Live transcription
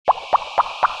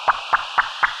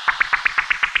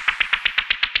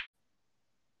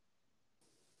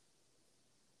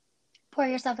pour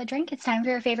yourself a drink. It's time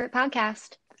for your favorite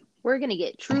podcast. We're going to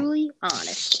get truly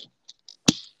honest.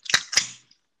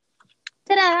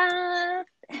 Ta-da!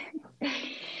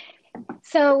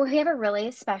 So we have a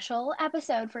really special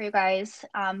episode for you guys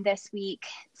this week.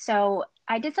 So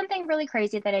I did something really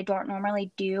crazy that I don't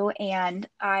normally do, and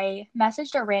I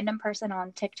messaged a random person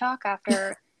on TikTok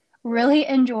after really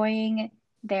enjoying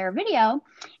their video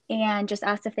and just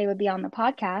asked if they would be on the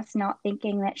podcast, not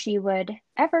thinking that she would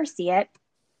ever see it.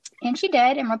 And she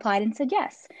did and replied and said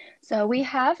yes. So we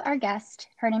have our guest.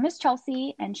 Her name is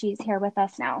Chelsea, and she's here with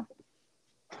us now.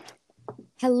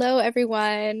 Hello,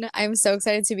 everyone. I'm so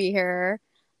excited to be here.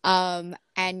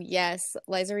 And yes,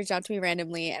 Liza reached out to me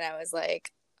randomly, and I was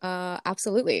like,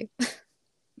 absolutely.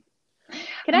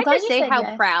 Can I just say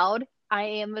how proud I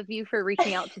am of you for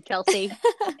reaching out to Chelsea?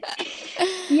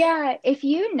 Yeah, if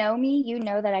you know me, you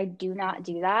know that I do not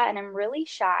do that, and I'm really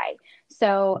shy.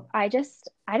 So I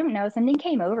don't know, something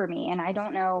came over me, and I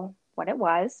don't know what it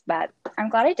was, but I'm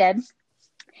glad I did.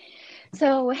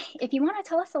 So if you want to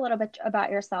tell us a little bit about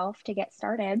yourself to get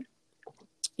started.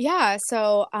 Yeah,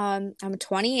 so I'm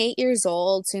 28 years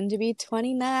old, soon to be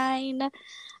 29.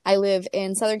 I live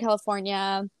in Southern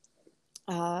California.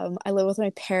 I live with my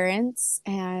parents,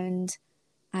 and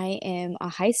I am a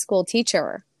high school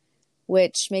teacher,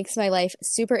 which makes my life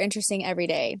super interesting every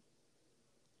day.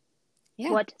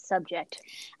 Yeah. What subject?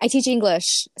 I teach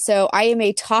English, so I am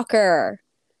a talker.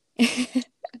 And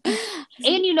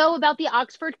you know about the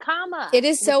Oxford comma. It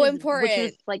is so important.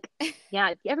 Which is like,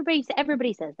 yeah, everybody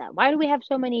says that. Why do we have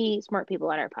so many smart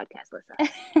people on our podcast,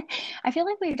 Lisa? I feel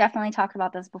like we've definitely talked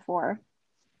about this before.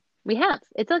 We have.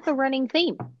 It's like a running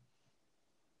theme.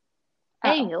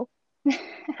 Anywho,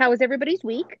 how was everybody's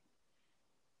week?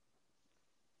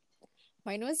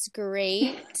 Mine was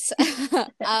great. It's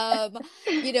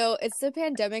the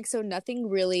pandemic, so nothing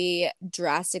really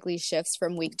drastically shifts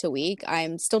from week to week.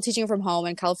 I'm still teaching from home.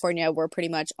 In California, we're pretty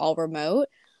much all remote,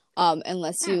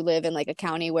 unless you live in like a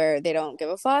county where they don't give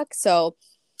a fuck. So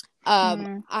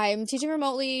I'm teaching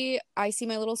remotely. I see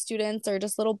my little students are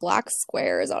just little black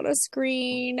squares on a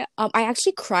screen. I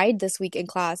actually cried this week in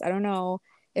class. I don't know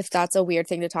if that's a weird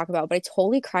thing to talk about, but I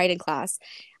totally cried in class.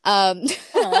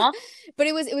 But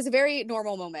it was a very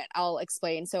normal moment. I'll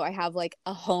explain. So I have like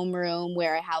a homeroom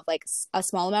where I have like a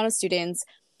small amount of students,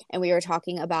 and we were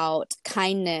talking about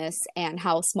kindness and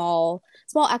how small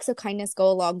acts of kindness go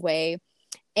a long way.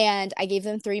 And I gave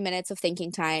them 3 minutes of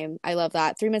thinking time. I love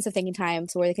that. 3 minutes of thinking time,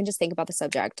 so where they can just think about the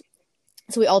subject.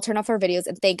 So we all turn off our videos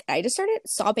and think. I just started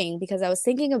sobbing because I was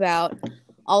thinking about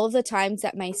all of the times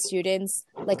that my students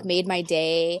like made my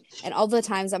day, and all the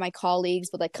times that my colleagues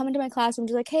would like come into my classroom and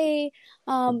be like, hey,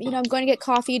 I'm going to get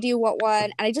coffee. Do you want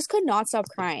one? And I just could not stop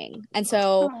crying. And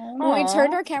so when we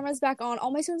turned our cameras back on,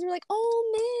 all my students were like,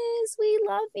 oh, miss, we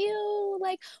love you.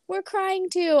 Like, we're crying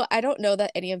too. I don't know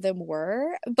that any of them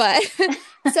were, but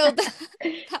so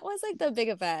that was like the big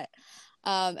event.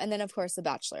 And then of course The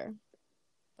Bachelor,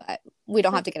 but we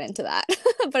don't have to get into that.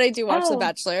 But I do watch The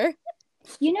Bachelor.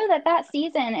 You know that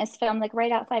season is filmed like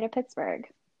right outside of Pittsburgh.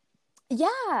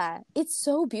 Yeah, it's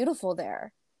so beautiful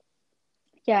there.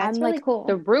 Yeah, it's really cool.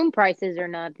 The room prices are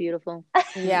not beautiful.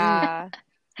 Yeah.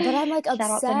 But I'm like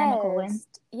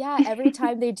obsessed. Yeah, every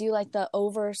time they do like the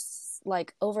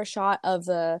overshot of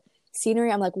the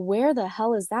scenery, I'm like, where the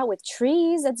hell is that with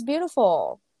trees? It's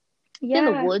beautiful. Yeah. In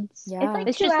the woods. Yeah.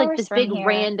 It's just like this big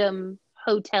random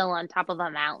hotel on top of a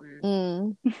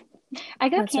mountain. I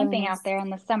go camping out there in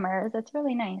the summers. It's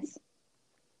really nice.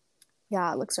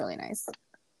 Yeah, it looks really nice.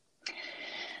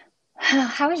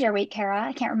 How was your week, Kara?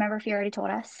 I can't remember if you already told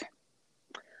us.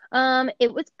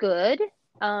 It was good.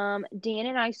 Dan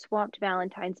and I swapped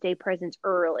Valentine's Day presents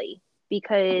early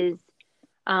because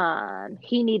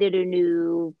he needed a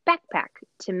new backpack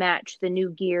to match the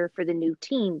new gear for the new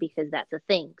team, because that's a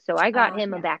thing. So I got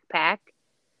him a backpack.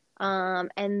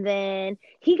 And then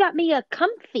he got me a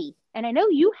comfy. And I know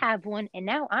you have one, and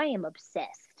now I am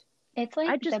obsessed. It's like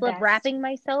I just love wrapping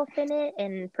myself in it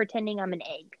and pretending I'm an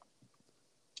egg.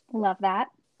 Love that.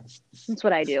 That's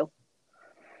what I do.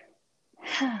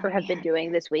 Or have been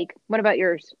doing this week. What about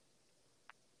yours?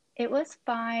 It was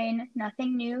fine.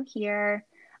 Nothing new here.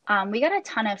 We got a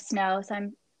ton of snow, so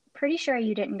I'm pretty sure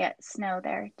you didn't get snow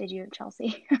there. Did you,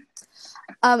 Chelsea?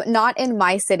 Not in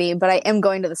my city, but I am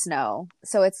going to the snow.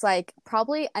 So it's like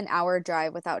probably an hour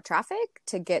drive without traffic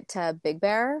to get to Big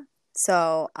Bear.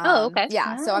 So, okay.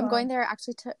 Yeah. So I'm going there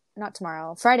actually not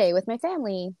tomorrow, Friday with my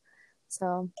family.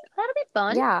 So that'll be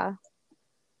fun. Yeah.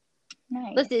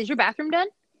 Nice. Listen, is your bathroom done?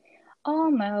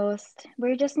 Almost.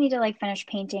 We just need to like finish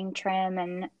painting, trim,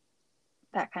 and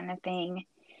that kind of thing.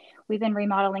 We've been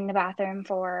remodeling the bathroom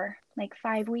for like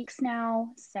 5 weeks now,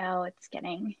 so it's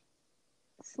getting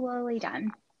slowly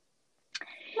done.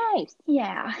 Nice.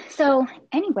 Yeah. So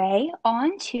anyway,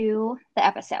 on to the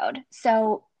episode.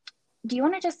 So do you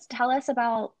want to just tell us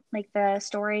about like the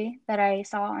story that I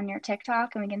saw on your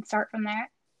TikTok and we can start from there?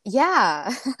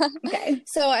 Yeah. Okay.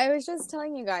 So I was just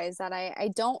telling you guys that I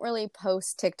don't really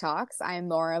post TikToks. I'm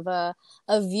more of a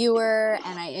viewer,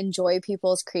 and I enjoy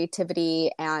people's creativity.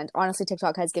 And honestly,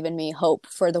 TikTok has given me hope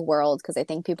for the world because I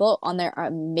think people on there are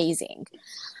amazing.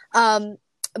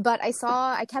 But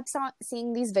I kept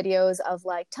seeing these videos of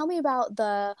like, tell me about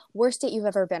the worst date you've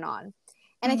ever been on.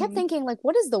 And I kept thinking, like,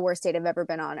 what is the worst date I've ever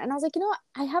been on? And I was like, you know what?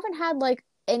 I haven't had like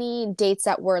any dates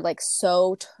that were like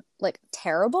so like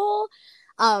terrible.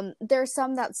 There's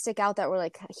some that stick out that were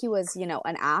like, he was, you know,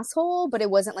 an asshole, but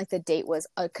it wasn't like the date was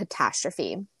a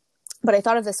catastrophe. But I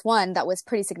thought of this one that was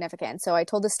pretty significant. So I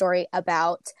told the story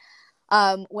about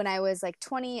when I was like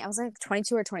 20, I was like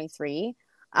 22 or 23.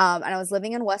 And I was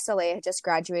living in West LA. I had just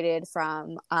graduated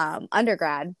from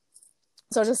undergrad.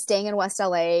 So I was just staying in West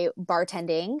LA,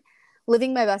 bartending,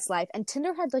 living my best life. And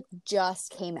Tinder had like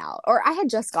just came out, or I had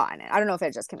just gotten it. I don't know if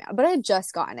it just came out, but I had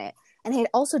just gotten it. And I had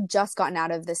also just gotten out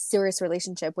of this serious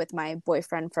relationship with my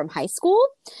boyfriend from high school.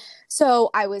 So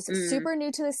I was super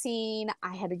new to the scene.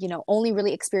 I had, you know, only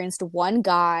really experienced one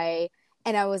guy,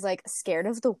 and I was like scared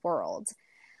of the world.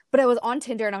 But I was on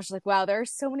Tinder and I was just like, wow, there are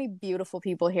so many beautiful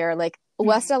people here. Like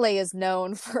West LA is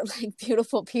known for like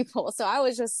beautiful people. So I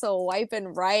was just so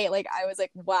swiping right. Like I was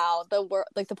like, wow, the world,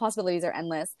 like the possibilities are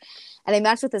endless. And I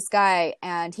matched with this guy,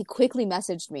 and he quickly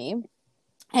messaged me.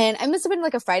 And I must have been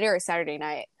like a Friday or a Saturday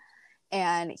night.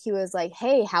 And he was like,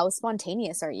 hey, how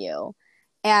spontaneous are you?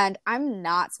 And I'm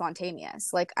not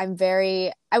spontaneous. Like I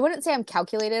wouldn't say I'm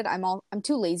calculated. I'm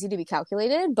too lazy to be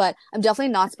calculated, but I'm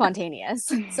definitely not spontaneous.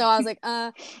 So I was like,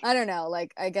 I don't know.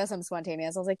 Like, I guess I'm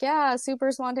spontaneous. I was like, yeah,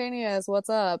 super spontaneous. What's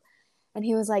up? And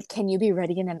he was like, can you be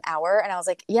ready in an hour? And I was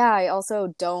like, yeah, I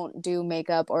also don't do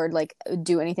makeup or like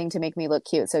do anything to make me look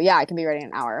cute. So yeah, I can be ready in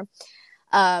an hour.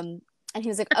 And he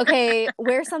was like, okay,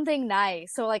 wear something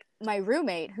nice. So like my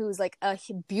roommate, who's like a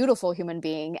beautiful human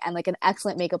being and like an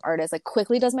excellent makeup artist, like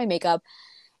quickly does my makeup.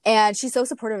 And she's so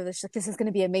supportive of this. She's like, this is going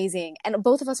to be amazing. And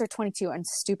both of us are 22 and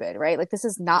stupid, right? Like, this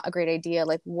is not a great idea.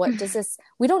 Like, what does this,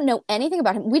 we don't know anything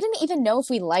about him. We didn't even know if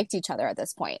we liked each other at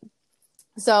this point.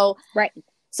 So, Right.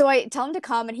 So I tell him to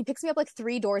come, and he picks me up like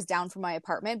 3 doors down from my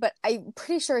apartment. But I'm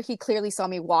pretty sure he clearly saw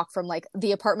me walk from like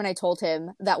the apartment I told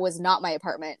him that was not my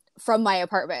apartment from my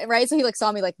apartment, right? So he like saw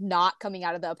me like not coming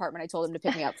out of the apartment I told him to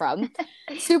pick me up from.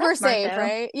 Super safe,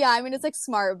 right? Yeah, I mean, it's like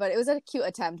smart, but it was a cute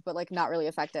attempt, but like not really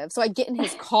effective. So I get in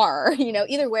his car, you know,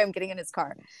 either way, I'm getting in his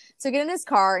car. So I get in his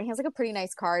car, and he has like a pretty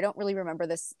nice car. I don't really remember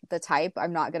the type.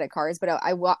 I'm not good at cars, but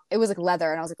it was like leather,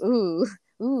 and I was like, ooh,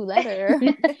 leather.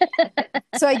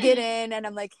 So I get in, and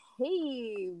I'm like,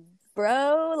 hey,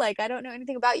 bro, like, I don't know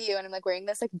anything about you. And I'm like wearing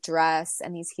this like dress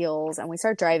and these heels, and we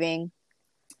start driving.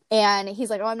 And he's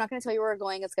like, oh, I'm not going to tell you where we're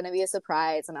going. It's going to be a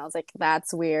surprise. And I was like,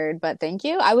 that's weird, but thank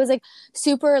you. I was like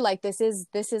super like, this is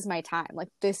my time. Like,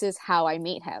 this is how I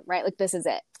meet him, right? Like, this is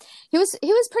it. He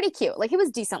was pretty cute. Like, he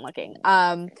was decent looking.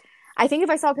 I think if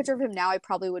I saw a picture of him now, I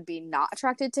probably would be not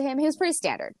attracted to him. He was pretty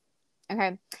standard.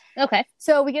 Okay.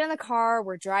 So we get in the car,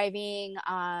 we're driving.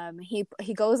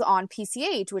 He goes on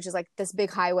PCH, which is like this big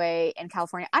highway in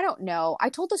California. I don't know. I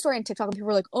told the story on TikTok, and people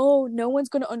were like, oh, no one's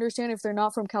going to understand if they're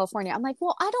not from California. I'm like,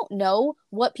 well, I don't know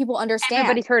what people understand.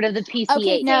 Everybody's heard of the PCH.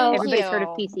 Okay, No, everybody's heard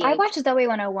of PCH. I watched Zoe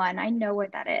 101. I know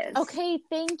what that is. Okay,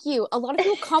 thank you. A lot of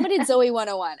people commented Zoe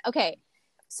 101. Okay.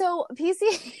 So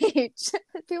PCH,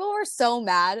 people were so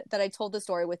mad that I told the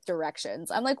story with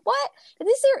directions. I'm like, what?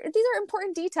 These are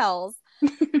important details.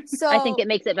 So I think it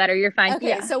makes it better. You're fine. Okay,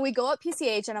 yeah. So we go up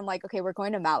PCH, and I'm like, okay, we're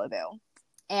going to Malibu.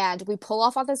 And we pull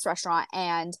off at this restaurant,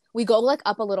 and we go like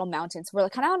up a little mountain. So we're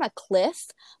like kind of on a cliff,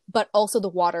 but also the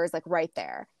water is like right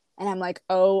there. And I'm like,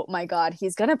 oh my God,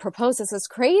 he's going to propose. This is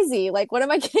crazy. Like, what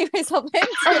am I getting myself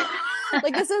into?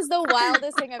 Like, this is the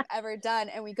wildest thing I've ever done.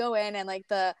 And we go in, and like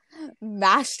the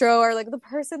mastro, or like the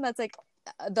person that's like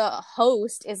the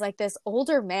host, is like this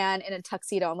older man in a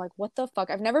tuxedo. I'm like, what the fuck?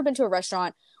 I've never been to a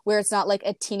restaurant where it's not like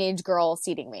a teenage girl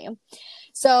seating me.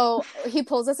 So he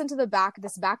pulls us into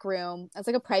this back room. It's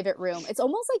like a private room. It's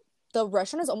almost like the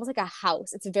restaurant is almost like a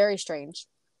house. It's very strange.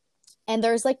 And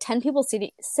there's like 10 people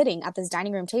sitting at this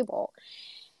dining room table.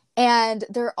 And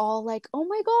they're all like, oh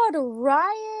my God,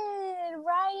 Ryan,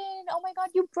 oh my God,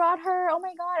 you brought her, oh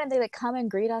my God. And they like come and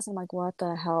greet us. I'm like, what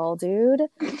the hell, dude?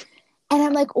 And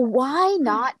I'm like, why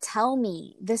not tell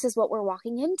me this is what we're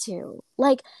walking into?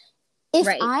 Like, if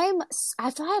Right.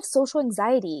 if I have social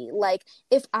anxiety, like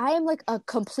if I am like a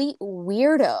complete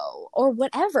weirdo or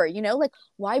whatever, you know, like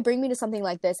why bring me to something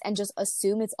like this and just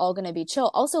assume it's all going to be chill?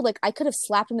 Also, like I could have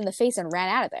slapped him in the face and ran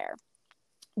out of there.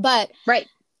 But Right.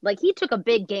 Like he took a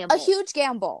big gamble. a huge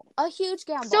gamble.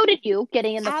 So did you,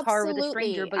 getting in the car with a Absolutely,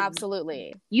 stranger, but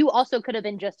absolutely. you also could have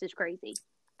been just as crazy.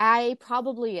 I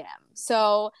probably am.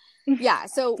 So yeah,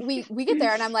 so we get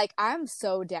there and I'm like, I'm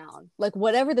so down. Like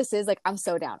whatever this is, like I'm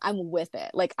so down. I'm with it.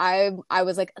 Like I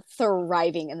was like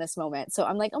thriving in this moment. So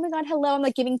I'm like, oh my God, hello. I'm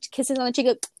like giving kisses on the cheek,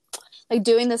 like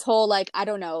doing this whole like, I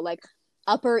don't know, like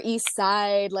Upper East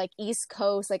Side, like East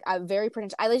Coast, like I'm very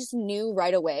pretentious. I just knew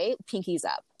right away, pinkies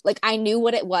up. Like I knew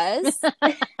what it was.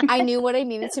 I knew what I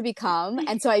needed to become,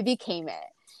 and so I became it.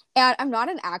 And I'm not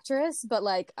an actress, but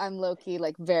like I'm low-key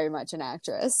like very much an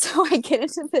actress. So I get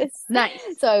into this. Nice.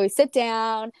 So we sit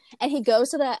down and he goes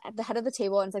to the head of the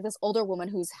table and it's like this older woman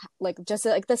who's like just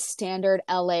like the standard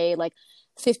LA like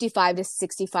 55 to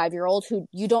 65-year-old who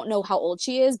you don't know how old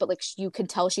she is, but like you can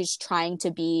tell she's trying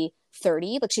to be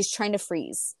 30, like she's trying to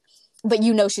freeze. But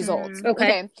you know she's old.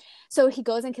 Okay. So he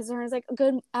goes and kisses her and is like,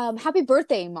 "Good happy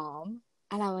birthday, Mom."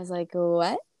 And I was like,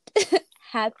 "What?"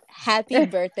 Happy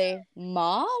birthday,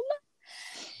 Mom.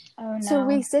 Oh no. So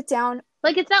we sit down.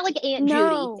 Like it's not like Aunt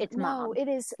Judy, it's Mom. No, it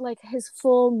is like his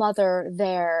full mother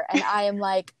there. And I am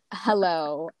like,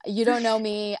 hello, you don't know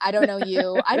me. I don't know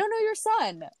you. I don't know your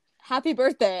son. Happy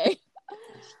birthday.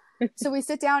 So we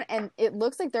sit down and it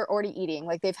looks like they're already eating.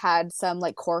 Like they've had some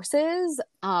like courses.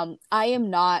 I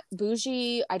am not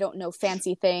bougie. I don't know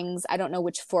fancy things. I don't know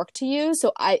which fork to use.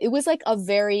 So it was like a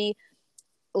very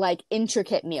like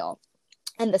intricate meal.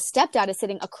 And the stepdad is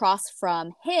sitting across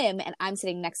from him and I'm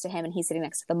sitting next to him and he's sitting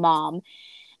next to the mom.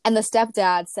 And the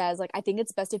stepdad says, like, I think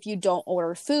it's best if you don't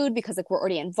order food because like we're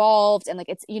already involved. And like,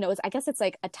 it's, you know, I guess it's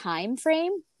like a time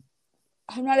frame.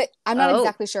 I'm not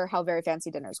exactly sure how very fancy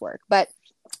dinners work, but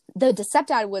the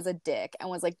stepdad was a dick and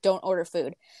was like, don't order food.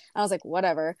 And I was like,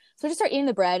 whatever. So I just start eating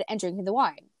the bread and drinking the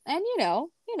wine. And you know,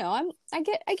 I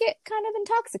get kind of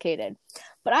intoxicated,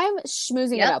 but I'm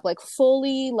schmoozing it up, like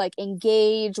fully like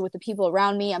engaged with the people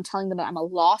around me. I'm telling them that I'm a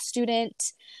law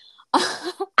student.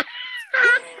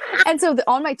 And so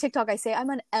on my TikTok, I say I'm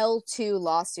an L2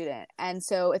 law student. And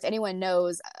so if anyone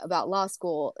knows about law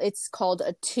school, it's called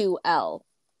a 2L.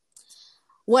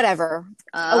 Whatever.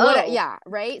 Yeah,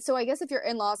 right? So I guess if you're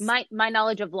in law... My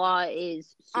knowledge of law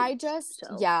is... I just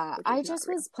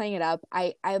was playing it up.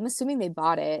 I'm assuming they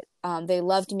bought it. They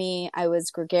loved me. I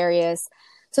was gregarious.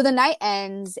 So the night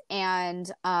ends and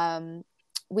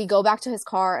we go back to his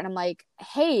car and I'm like,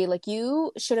 hey, like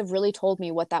you should have really told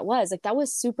me what that was. Like that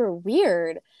was super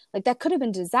weird. Like that could have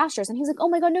been disastrous. And he's like, oh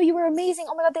my God, no, you were amazing.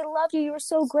 Oh my God, they loved you. You were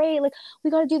so great. Like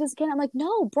we got to do this again. I'm like,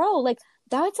 no, bro, like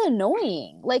that's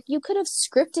annoying. Like you could have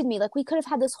scripted me. Like we could have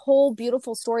had this whole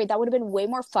beautiful story. That would have been way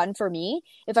more fun for me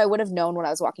if I would have known what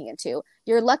I was walking into.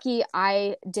 You're lucky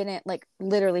I didn't like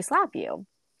literally slap you.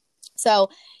 So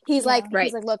he's like,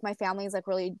 look, my family is like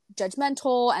really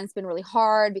judgmental and it's been really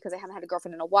hard because I haven't had a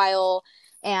girlfriend in a while.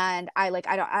 And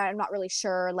I'm not really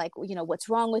sure, like, you know, what's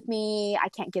wrong with me. I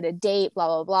can't get a date, blah,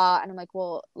 blah, blah. And I'm like,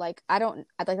 well, like,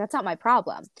 that's not my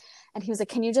problem. And he was like,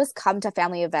 can you just come to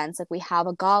family events? Like we have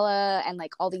a gala and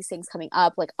like all these things coming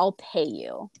up, like I'll pay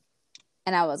you.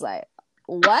 And I was like,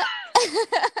 what?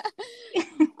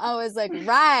 I was like,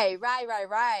 right,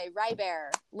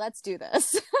 bear. Let's do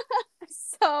this.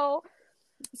 So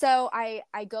I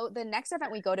go, the next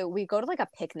event we go to like a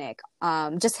picnic,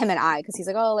 just him and I, because he's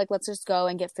like, oh, like, let's just go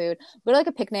and get food. We go to like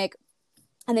a picnic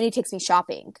and then he takes me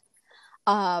shopping,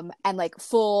 and like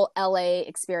full LA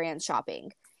experience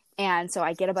shopping. And so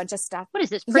I get a bunch of stuff. What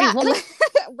is this, Pretty Woman?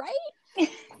 Right?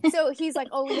 So he's like,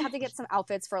 oh, we have to get some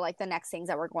outfits for like the next things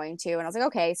that we're going to. And I was like,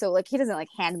 okay. So like, he doesn't like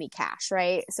hand me cash.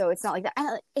 Right. So it's not like that.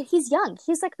 And like, he's young.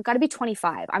 He's like, got to be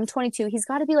 25. I'm 22. He's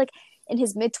got to be like in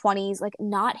his mid 20s, like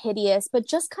not hideous, but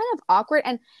just kind of awkward.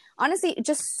 And honestly,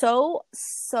 just so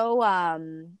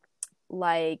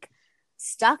like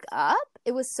stuck up.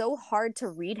 It was so hard to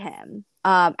read him.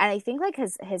 And I think like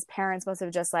his parents must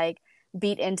have just like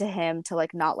beat into him to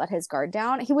like not let his guard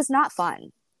down. He was not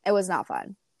fun. It was not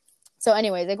fun. So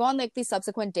anyways, I go on like these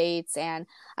subsequent dates and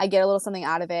I get a little something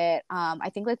out of it.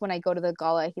 I think like when I go to the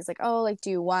gala, he's like, oh, like,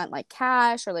 do you want like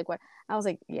cash or like what? I was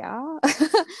like, yeah.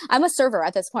 I'm a server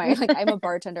at this point. Like I'm a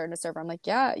bartender and a server. I'm like,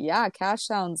 yeah, cash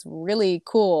sounds really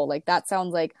cool. Like that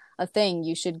sounds like a thing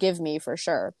you should give me for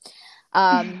sure.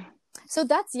 So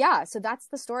that's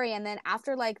the story. And then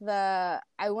after like I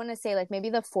want to say like maybe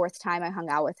the fourth time I hung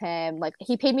out with him, like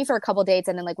he paid me for a couple dates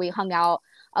and then like we hung out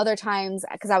other times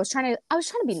because I was trying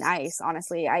to be nice.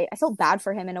 Honestly, I felt bad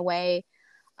for him in a way.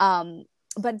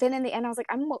 but then in the end I was like,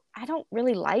 I don't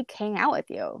really like hanging out with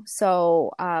you,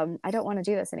 so I don't want to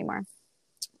do this anymore.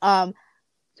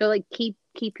 So like keep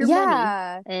your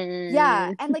yeah money yeah,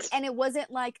 and and like, and it wasn't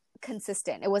like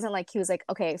consistent. It wasn't like he was like,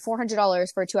 okay,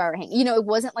 $400 for a 2-hour hang, you know, it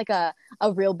wasn't like a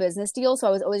real business deal. So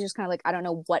I was always just kind of like, I don't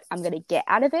know what I'm gonna get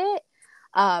out of it.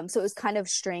 So it was kind of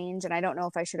strange, and I don't know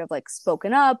if I should have like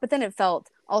spoken up, but then it felt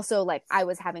also like I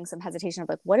was having some hesitation of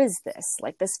like, what is this?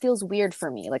 Like, this feels weird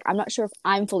for me. Like, I'm not sure if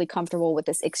I'm fully comfortable with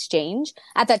this exchange.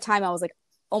 At that time, I was like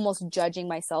almost judging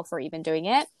myself for even doing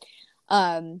it.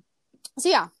 So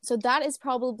yeah, so that is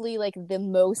probably like the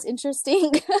most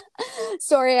interesting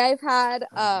story I've had.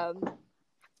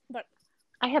 But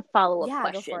I have follow-up yeah,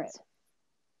 questions. go for it.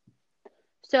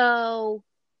 So,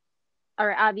 all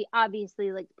right,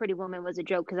 obviously, like Pretty Woman was a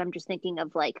joke because I'm just thinking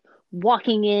of like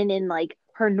walking in like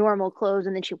her normal clothes,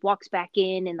 and then she walks back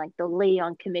in, and like the lady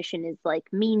on commission is like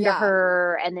mean to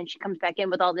her, and then she comes back in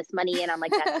with all this money, and I'm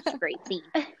like, that's such a great scene.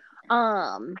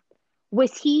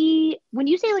 Was he, when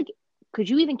you say like, could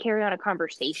you even carry on a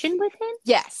conversation with him?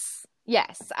 Yes.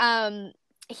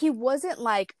 He wasn't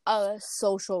like a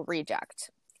social reject.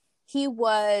 He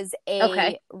was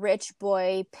a rich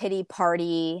boy pity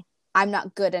party. I'm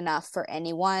not good enough for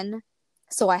anyone,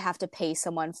 so I have to pay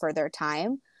someone for their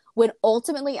time. When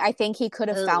ultimately, I think he could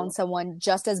have found someone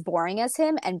just as boring as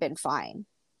him and been fine.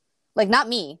 Like, not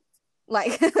me.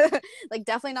 Like, like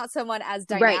definitely not someone as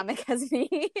dynamic as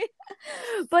me.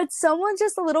 But someone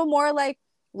just a little more like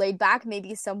laid back,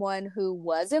 maybe someone who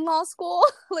was in law school,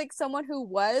 like someone who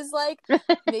was like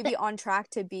maybe on track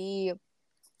to be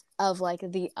of like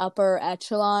the upper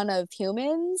echelon of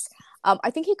humans.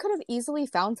 I think he could have easily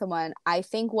found someone. I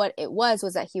think what it was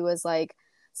that he was like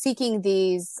seeking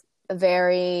these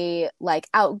very like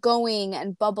outgoing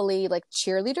and bubbly like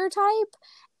cheerleader type,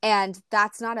 and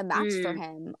that's not a match for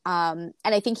him. And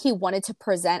I think he wanted to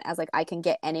present as like, I can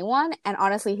get anyone, and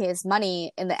honestly his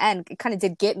money in the end, it kind of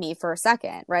did get me for a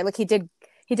second, right? Like he did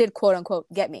quote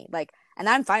unquote get me, like, and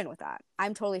I'm fine with that.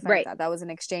 I'm totally fine with that. That was an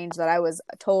exchange that I was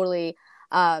totally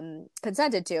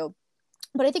consented to.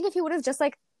 But I think if he would have just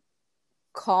like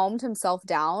calmed himself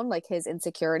down, like his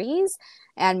insecurities,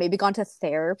 and maybe gone to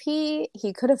therapy,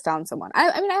 he could have found someone.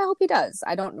 I mean, I hope he does.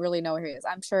 I don't really know where he is.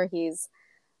 I'm sure he's,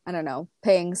 I don't know,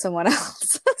 paying someone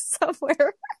else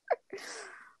somewhere.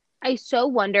 I so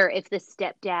wonder if the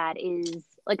stepdad is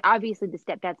like, obviously the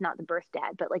stepdad's not the birth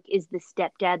dad, but like, is the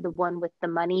stepdad the one with the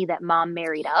money that mom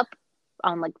married up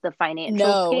on like the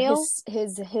financial scale?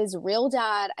 His real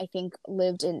dad, I think,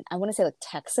 lived in, I want to say like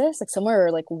Texas, like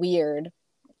somewhere like weird.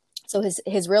 So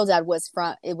his real dad was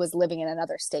living in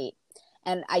another state.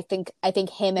 And I think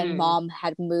him and mom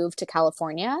had moved to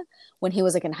California when he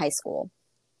was like in high school.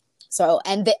 So,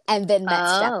 and then met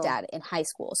stepdad in high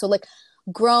school. So like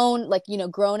grown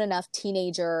enough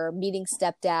teenager meeting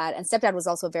stepdad, and stepdad was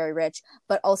also very rich,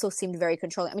 but also seemed very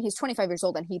controlling. I mean, he's 25 years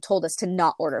old and he told us to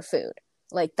not order food.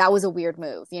 Like, that was a weird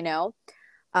move, you know?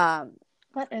 That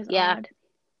is odd.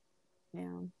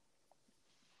 Yeah.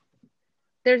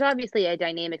 There's obviously a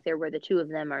dynamic there where the two of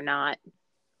them are not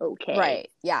okay. Right.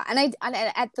 Yeah. And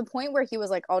at the point where he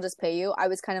was like, I'll just pay you, I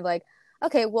was kind of like,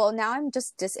 okay, well, now I'm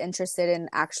just disinterested in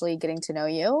actually getting to know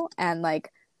you and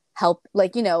like help,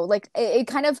 like, you know, like it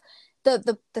kind of,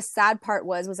 the sad part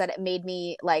was that it made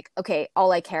me like, okay,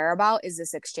 all I care about is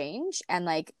this exchange. And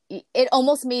like, it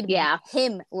almost made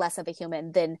him less of a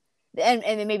human than,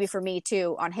 and maybe for me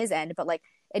too on his end, but like,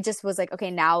 it just was like, okay,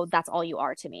 now that's all you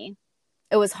are to me.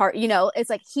 It was hard, you know, it's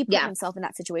like he put himself in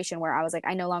that situation where I was like,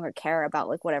 I no longer care about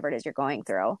like whatever it is you're going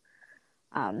through.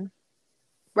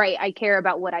 Right. I care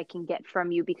about what I can get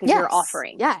from you because you're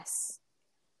offering. Yes.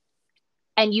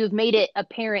 And you've made it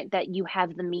apparent that you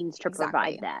have the means to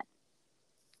provide that.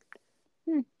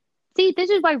 See, this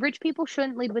is why rich people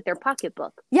shouldn't lead with their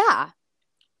pocketbook. Yeah.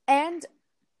 And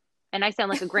I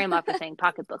sound like a grandma for saying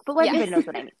pocketbook, but everybody knows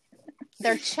what I mean.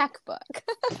 Their checkbook.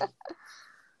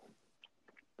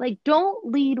 Like, don't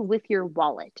lead with your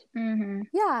wallet. Mm-hmm.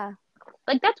 Yeah.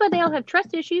 Like, that's why they all have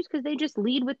trust issues, because they just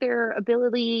lead with their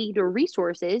ability to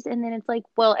resources. And then it's like,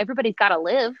 well, everybody's got to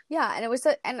live. Yeah. And it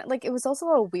was also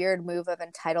a weird move of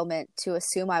entitlement to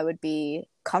assume I would be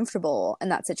comfortable in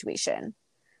that situation.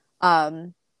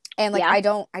 And like, I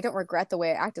don't regret the way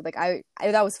I acted. Like I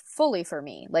that was fully for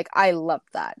me. Like, I loved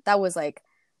that. That was like,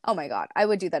 oh my God, I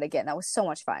would do that again. That was so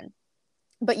much fun.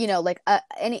 But, you know, like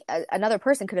another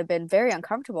person could have been very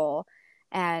uncomfortable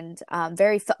and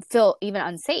feel even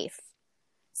unsafe.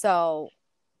 So,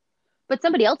 but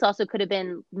somebody else also could have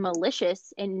been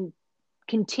malicious and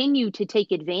continue to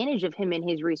take advantage of him and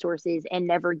his resources and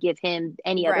never give him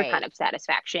any other kind of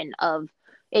satisfaction of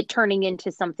it turning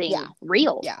into something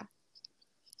real. Yeah.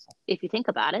 if you think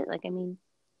about it. Like, I mean,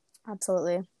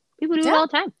 Absolutely. people do it Yeah. all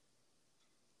the time.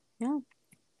 Yeah.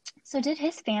 So did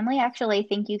his family actually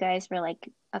think you guys were like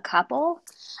a couple?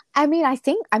 I mean,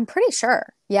 I'm pretty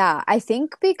sure. Yeah. I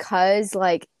think because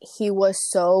like he was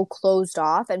so closed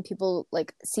off and people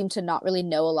like seem to not really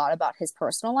know a lot about his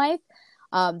personal life,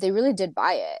 they really did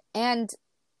buy it. And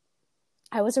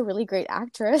I was a really great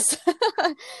actress.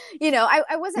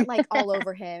 I wasn't like all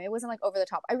over him. It wasn't like over the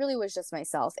top. I really was just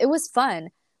myself. It was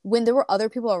fun when there were other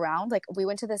people around. Like we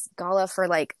went to this gala for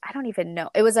like, I don't even know.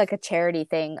 It was like a charity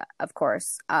thing, of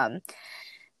course,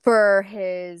 for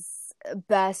his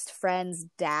best friend's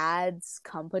dad's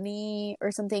company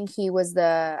or something. He was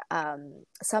the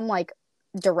some like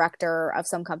director of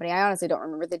some company. I honestly don't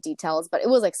remember the details, but it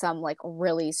was like some like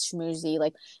really schmoozy,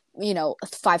 like,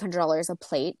 $500 a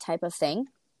plate type of thing.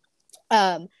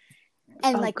 And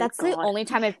like that's the only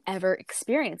time I've ever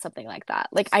experienced something like that.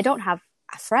 Like I don't have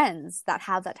friends that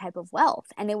have that type of wealth,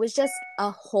 and it was just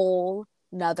a whole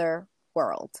nother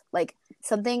world. Like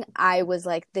something I was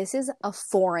like, this is a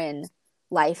foreign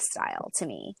lifestyle to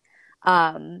me.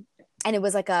 And it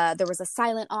was like there was a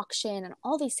silent auction and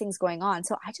all these things going on.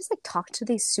 So I just like talked to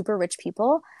these super rich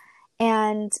people,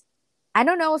 and I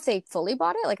don't know if they fully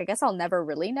bought it. Like, I guess I'll never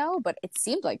really know, but it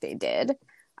seemed like they did.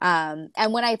 And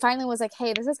when I finally was like,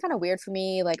 hey, this is kind of weird for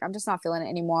me. Like, I'm just not feeling it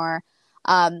anymore.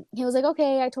 He was like,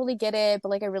 okay, I totally get it. But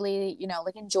like, I really,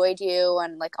 like enjoyed you.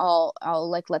 And like, I'll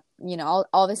like, I'll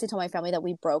obviously tell my family that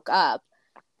we broke up.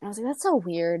 And I was like, that's so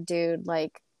weird, dude.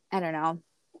 Like, I don't know.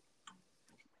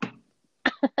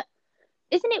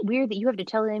 Isn't it weird that you have to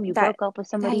tell them you broke up with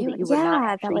somebody that you were not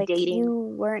actually like, dating? You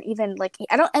weren't even like,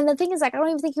 and the thing is, like, I don't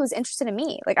even think he was interested in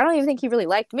me. Like, I don't even think he really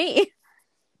liked me.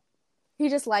 He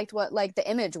just liked what like the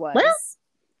image was. Well,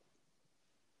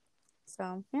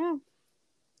 so yeah.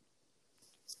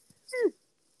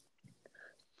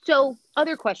 So,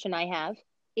 other question I have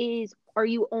is, have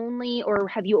you only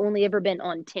ever been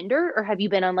on Tinder, or have you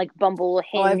been on like Bumble,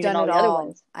 Hinge, and all the other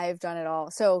ones? I've done it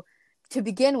all. So to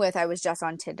begin with, I was just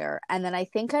on Tinder, and then I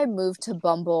think I moved to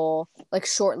Bumble like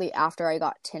shortly after I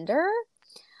got Tinder.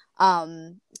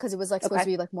 Because it was like supposed to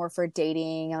be like more for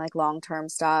dating and like long-term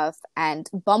stuff. And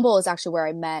Bumble is actually where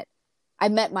I met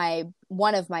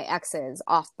one of my exes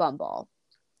off Bumble.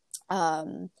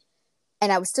 And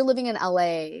I was still living in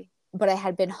LA, but I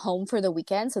had been home for the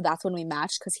weekend. So that's when we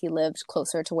matched, because he lived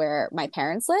closer to where my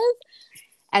parents live.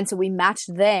 And so we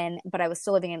matched then, but I was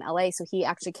still living in LA. So he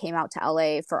actually came out to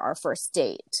LA for our first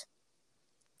date.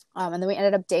 And then we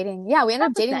ended up dating. Yeah, we ended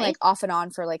up dating like off and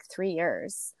on for like 3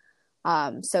 years.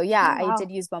 So yeah, I did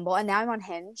use Bumble, and now I'm on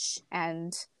Hinge,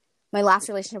 and my last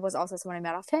relationship was also someone I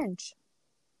met off Hinge.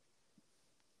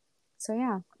 So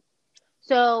yeah.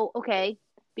 So, okay,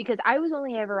 because I was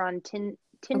only ever on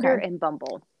Tinder and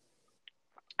Bumble,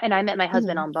 and I met my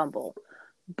husband on Bumble.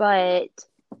 But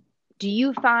do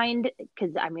you find,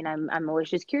 because I mean, I'm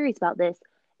always just curious about this,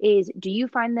 do you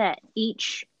find that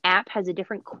each app has a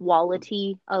different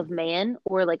quality of man,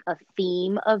 or like a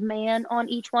theme of man on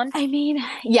each one? I mean,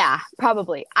 yeah,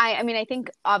 probably. I mean, I think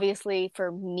obviously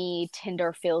for me,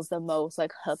 Tinder feels the most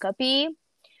like hookup-y.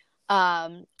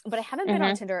 But I haven't been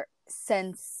on Tinder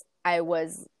since I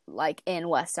was like in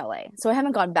West LA. So I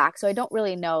haven't gone back. So I don't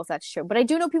really know if that's true. But I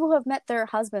do know people who have met their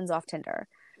husbands off Tinder.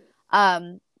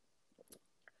 That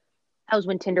was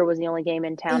when Tinder was the only game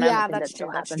in town. Yeah, that's true.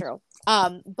 That's true.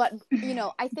 But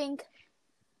I think,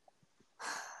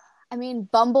 I mean,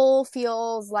 Bumble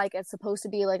feels like it's supposed to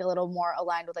be like a little more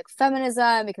aligned with like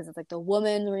feminism, because it's like the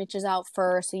woman reaches out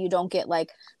first, so you don't get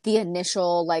like the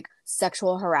initial like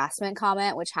sexual harassment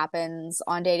comment, which happens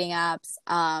on dating apps,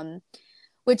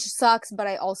 which sucks. But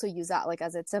I also use that like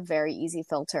as it's a very easy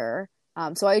filter.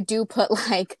 So I do put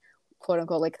like quote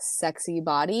unquote like sexy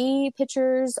body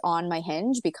pictures on my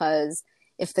Hinge, because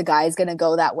if the guy's gonna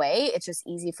go that way, it's just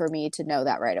easy for me to know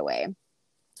that right away.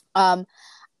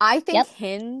 I think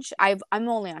Hinge, I'm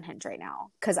only on Hinge right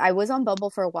now, because I was on Bumble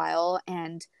for a while,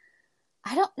 and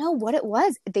I don't know what it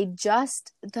was.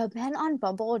 The men on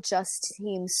Bumble just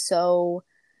seem so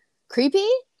creepy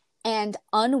and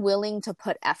unwilling to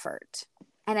put effort.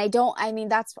 And I mean,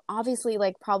 that's obviously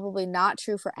like probably not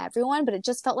true for everyone, but it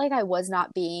just felt like I was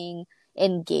not being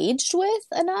engaged with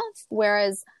enough.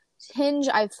 Whereas Hinge,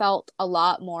 I felt a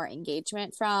lot more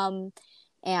engagement from.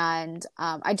 And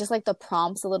I just like the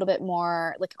prompts a little bit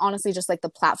more. Like, honestly, just like the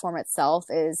platform itself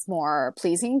is more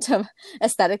pleasing to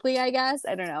aesthetically, I guess.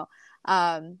 I don't know.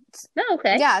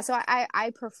 Okay. Yeah, so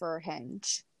I prefer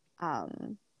Hinge.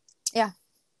 Yeah.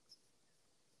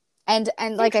 And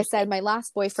like I said, my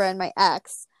last boyfriend, my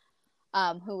ex,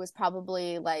 who was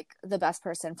probably like the best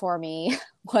person for me,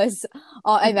 was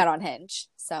I met on Hinge.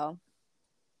 So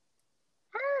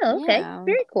Oh, okay. Yeah.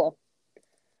 Very cool.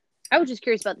 I was just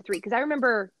curious about the 3 because I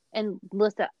remember, and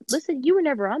Lissa, you were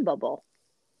never on Bumble.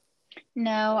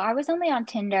 No, I was only on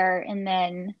Tinder and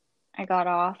then I got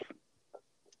off.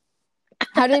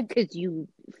 How did Because you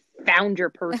found your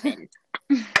person.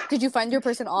 you find your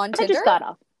person on I Tinder? just got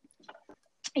off.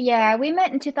 Yeah, we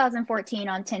met in 2014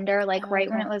 on Tinder, like right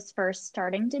when Okay. it was first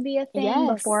starting to be a thing,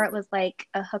 Yes. before it was like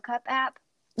a hookup app.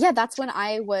 Yeah, that's when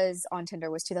I was on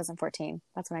Tinder, was 2014.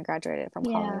 That's when I graduated from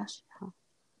Yeah. college.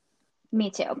 Me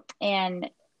too. And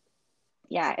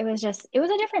yeah, it was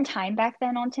a different time back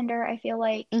then on Tinder, I feel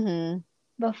like, Mm-hmm.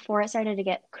 before it started to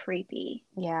get creepy,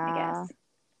 I Yeah.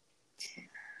 guess.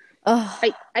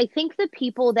 Ugh. I think the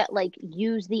people that like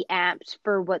use the apps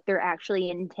for what they're actually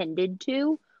intended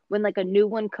to, when like a new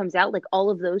one comes out, like all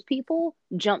of those people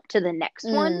jump to the next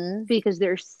one Mm. because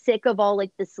they're sick of all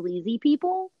like the sleazy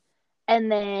people.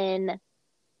 And then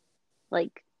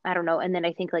like, I don't know. And then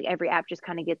I think like every app just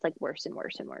kind of gets like worse and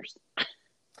worse and worse.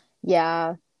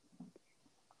 Yeah.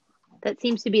 That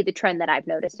seems to be the trend that I've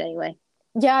noticed anyway.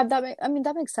 Yeah,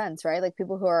 that makes sense, right? Like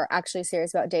people who are actually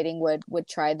serious about dating would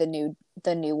try the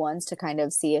new ones to kind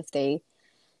of see if they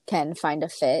can find a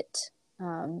fit.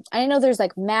 I know there's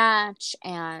like Match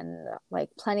and like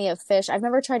Plenty of Fish. I've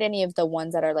never tried any of the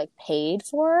ones that are like paid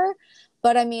for,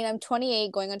 but I mean, I'm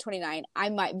 28 going on 29. I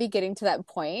might be getting to that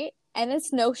point, and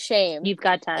it's no shame. You've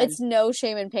got time. It's no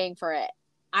shame in paying for it.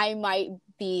 I might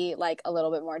be like a little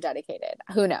bit more dedicated.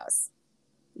 Who knows?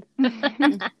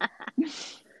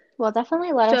 Well,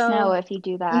 definitely let us know if you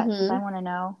do that, because Mhm. I want to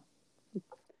know.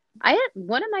 I had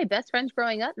one of my best friends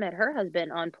growing up met her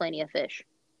husband on Plenty of Fish.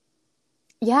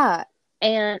 Yeah.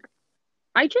 And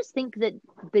I just think that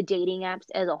the dating apps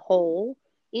as a whole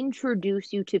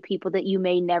introduce you to people that you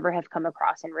may never have come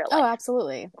across in real Oh, life.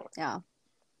 absolutely. Yeah.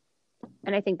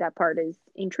 And I think that part is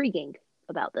intriguing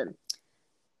about them.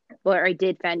 Or I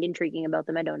did find intriguing about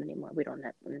them. I don't anymore. We don't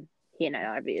have, he and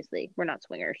I obviously, we're not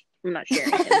swingers. I'm not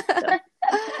sharing him. So.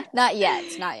 Not yet.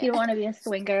 Not You yet. don't want to be a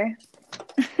swinger.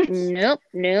 Nope.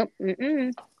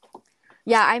 Mm-mm.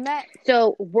 Yeah, I met.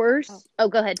 So worse. Oh,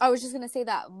 go ahead. I was just gonna say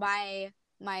that my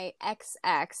ex,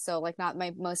 so like not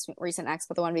my most recent ex,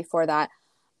 but the one before that,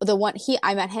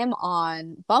 I met him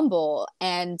on Bumble,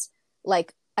 and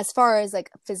like as far as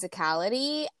like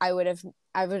physicality, I would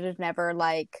have never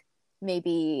like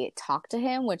maybe talked to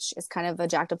him, which is kind of a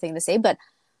jacked up thing to say, but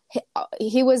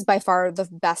he was by far the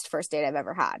best first date I've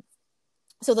ever had.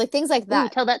 So like things like that. Ooh,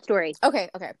 tell that story. Okay.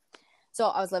 So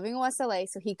I was living in West LA.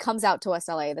 So he comes out to West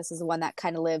LA. This is the one that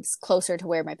kind of lives closer to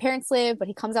where my parents live, but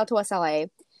he comes out to West LA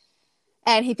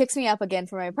and he picks me up again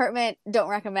from my apartment. Don't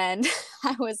recommend.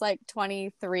 I was like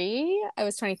 23. I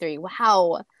was 23.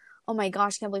 Wow. Oh my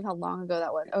gosh. Can't believe how long ago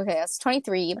that was. Okay. I was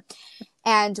 23.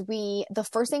 And the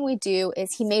first thing we do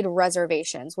is he made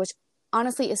reservations, which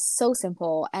honestly is so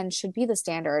simple and should be the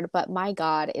standard, but my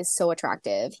God, is so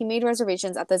attractive. He made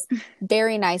reservations at this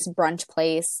very nice brunch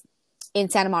place in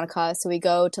Santa Monica. So we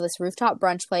go to this rooftop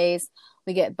brunch place.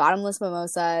 We get bottomless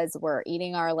mimosas. We're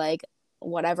eating our like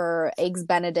whatever eggs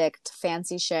Benedict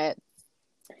fancy shit.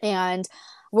 And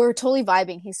we're totally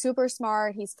vibing. He's super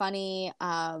smart. He's funny.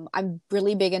 I'm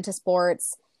really big into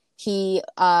sports. He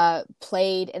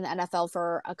played in the NFL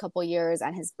for a couple years,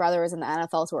 and his brother was in the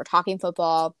NFL, so we're talking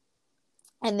football.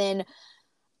 And then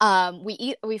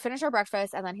we finish our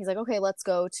breakfast, and then he's like, okay, let's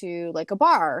go to like a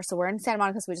bar. So we're in Santa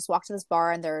Monica, so we just walk to this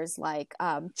bar, and there's like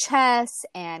chess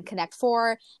and Connect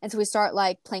Four. And so we start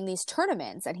like playing these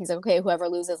tournaments, and he's like, okay, whoever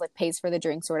loses like pays for the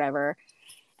drinks or whatever.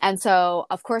 And so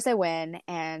of course I win,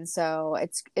 and so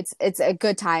it's a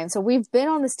good time. So we've been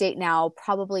on this date now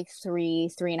probably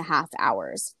 3.5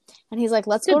 hours. And he's like,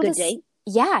 let's go to good this date.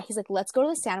 Yeah, he's like, let's go to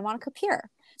the Santa Monica Pier.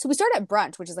 So we start at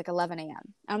brunch, which is like 11 a.m. And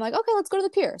I'm like, okay, let's go to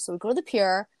the pier. So we go to the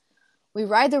pier, we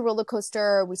ride the roller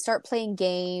coaster, we start playing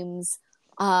games.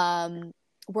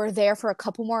 We're there for a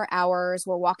couple more hours.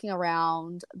 We're walking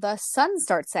around. The sun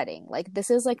starts setting. Like this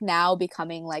is like now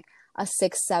becoming like a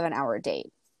 6-7 hour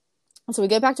date. And so we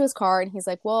get back to his car, and he's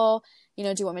like, well, do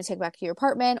you want me to take back to your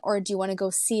apartment, or do you want to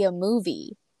go see a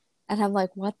movie? And I'm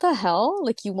like, what the hell?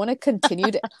 Like, you want to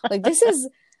continue to like,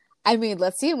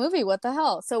 let's see a movie. What the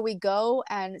hell? So we go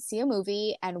and see a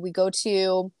movie, and we go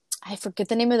to, I forget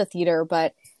the name of the theater,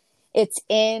 but it's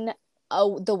in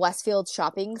the Westfield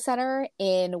Shopping Center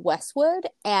in Westwood,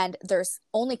 and there's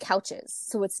only couches.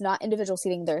 So it's not individual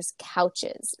seating. There's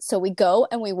couches. So we go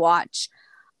and we watch,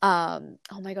 oh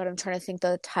my God, I'm trying to think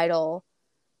the title.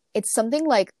 It's something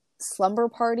like Slumber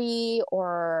Party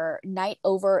or Night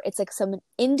Over. It's like some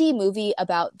indie movie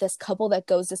about this couple that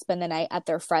goes to spend the night at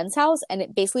their friend's house, and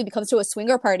it basically becomes to a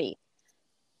swinger party.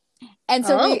 And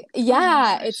so Oh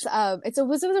it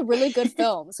was a really good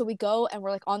film. So we go and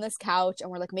we're like on this couch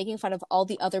and we're like making fun of all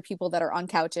the other people that are on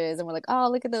couches and we're like, oh,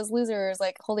 look at those losers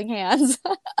like holding hands.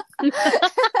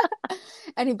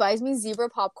 And he buys me zebra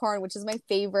popcorn, which is my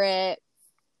favorite.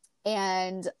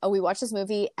 And we watch this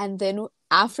movie, and then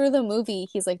after the movie,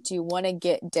 he's like, do you want to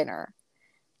get dinner?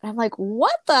 And I'm like,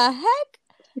 what the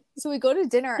heck? So we go to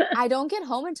dinner. I don't get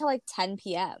home until like 10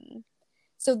 p.m.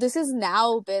 So this has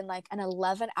now been like an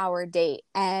 11-hour date.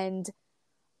 And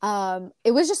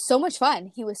it was just so much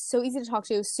fun. He was so easy to talk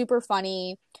to, super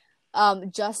funny,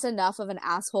 just enough of an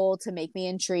asshole to make me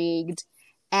intrigued.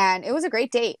 And it was a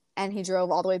great date. And he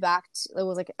drove all the way back. It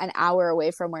was like an hour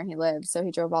away from where he lived. So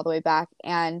he drove all the way back.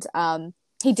 And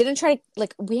he didn't try to,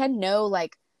 like, we had no,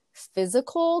 like,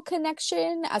 physical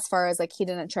connection as far as, like, he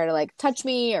didn't try to, like, touch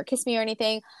me or kiss me or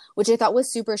anything, which I thought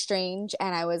was super strange.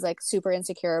 And I was, like, super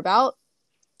insecure about.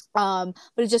 But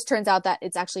it just turns out that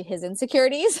it's actually his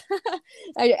insecurities.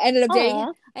 I ended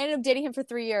up dating him for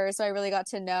 3 years. So I really got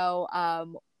to know,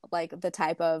 like the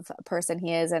type of person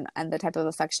he is and the type of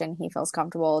affection he feels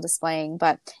comfortable displaying.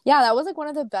 But yeah, that was like one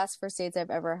of the best first dates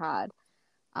I've ever had.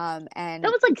 And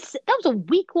that was a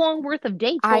week-long worth of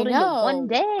dates rolled into one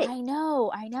day. I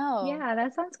know. Yeah,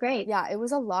 that sounds great. Yeah, it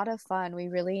was a lot of fun. We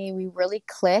really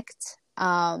clicked.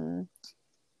 And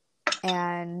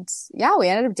yeah, we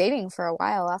ended up dating for a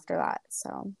while after that.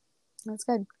 So that's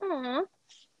good. Aww.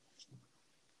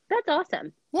 That's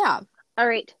awesome. Yeah. All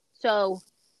right. So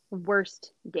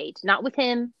worst date, not with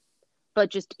him, but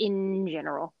just in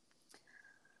general.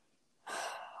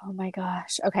 Oh my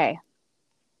gosh. Okay.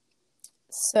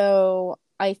 So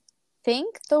I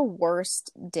think the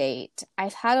worst date,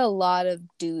 I've had a lot of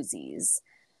doozies.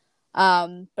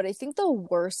 But I think the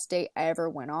worst date I ever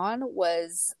went on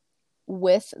was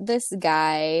with this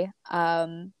guy,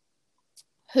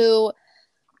 who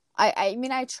I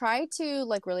mean, I try to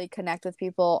like really connect with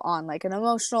people on like an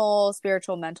emotional,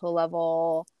 spiritual, mental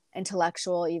level,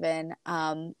 intellectual even.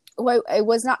 I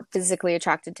was not physically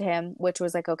attracted to him, which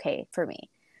was like okay for me.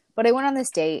 But I went on this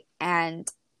date and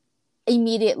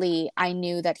immediately I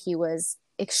knew that he was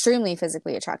extremely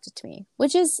physically attracted to me,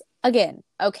 which is again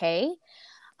okay.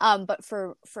 But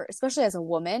for especially as a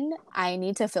woman, I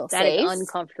need to feel safe. That is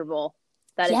uncomfortable.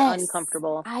 That is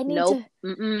uncomfortable. I need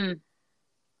to.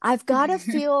 I've got to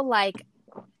feel like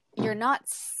you're not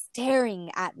staring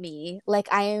at me like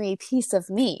I am a piece of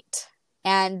meat.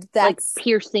 And that's like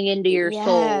piercing into your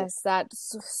soul. Yes,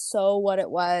 that's so what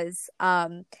it was.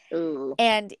 Ooh.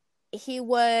 And he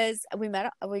was,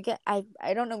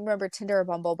 I don't remember Tinder or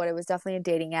Bumble, but it was definitely a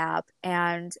dating app.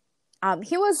 And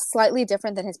he was slightly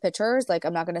different than his pictures. Like,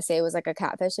 I'm not going to say it was like a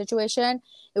catfish situation.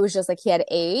 It was just like he had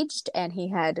aged and he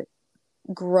had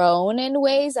grown in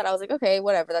ways that I was like, okay,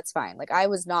 whatever, that's fine. Like, I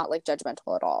was not like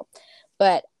judgmental at all.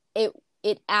 But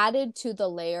it added to the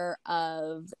layer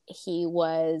of he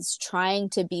was trying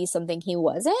to be something he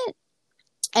wasn't.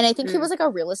 And I think he was like a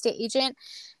real estate agent.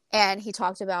 And he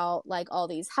talked about like all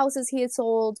these houses he had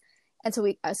sold. And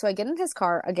so I get in his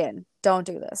car again. Don't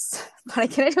do this, but I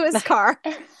get into his car.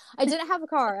 I didn't have a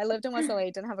car. I lived in West LA.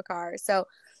 Didn't have a car. So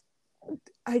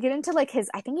I get into like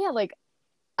I think he had like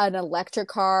an electric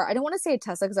car. I don't want to say a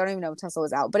Tesla because I don't even know if Tesla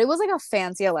was out, but it was like a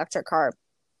fancy electric car.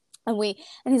 And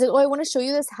he's like, oh, I want to show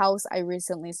you this house I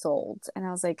recently sold. And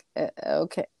I was like,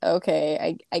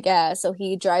 okay, I guess. So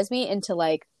he drives me into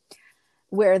like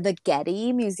where the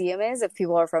Getty Museum is. If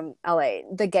people are from LA,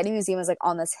 the Getty Museum is like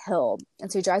on this hill.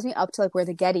 And so he drives me up to like where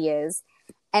the Getty is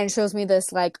and shows me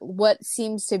this like what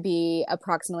seems to be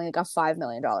approximately like a $5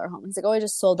 million home. He's like, oh, I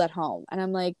just sold that home. And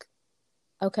I'm like,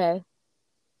 okay.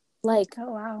 Like,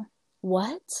 oh wow.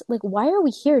 What? Like, why are we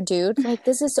here, dude? Like,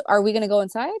 are we gonna go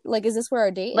inside? Like, is this where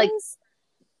our date is?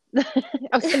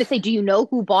 I was gonna say, do you know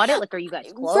who bought it? Like, are you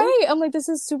guys close? Right. I'm like, this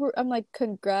is super. I'm like,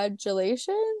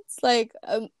 congratulations. Like,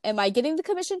 am I getting the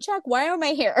commission check? Why am I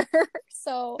here?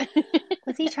 So,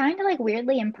 was he trying to like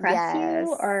weirdly impress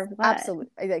you or what?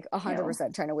 Absolutely, like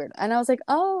 100% trying to weird. And I was like,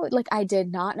 oh, like I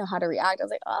did not know how to react. I was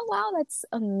like, oh wow, that's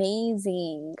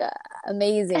amazing,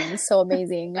 so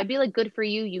amazing. I'd be like, good for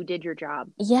you. You did your job.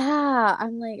 Yeah,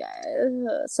 I'm like,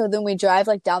 ugh. So then we drive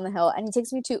like down the hill, and he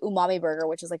takes me to Umami Burger,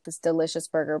 which is like this delicious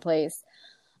burger place.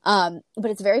 But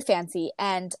it's very fancy,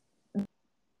 and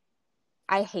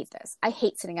I hate this. I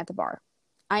hate sitting at the bar.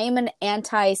 I am an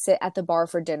anti-sit at the bar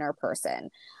for dinner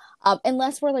person.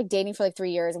 Unless we're like dating for like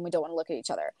 3 years and we don't want to look at each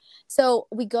other. So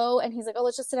we go and he's like, oh,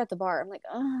 let's just sit at the bar. I'm like,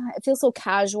 it feels so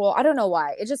casual. I don't know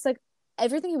why. It's just like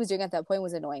everything he was doing at that point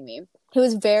was annoying me. He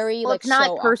was very like, it's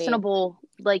not personable.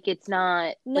 Like, it's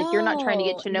not like you're not trying to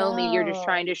get to know me. You're just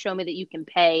trying to show me that you can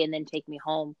pay and then take me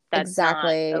home. That's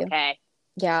exactly not okay.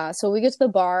 Yeah, so we get to the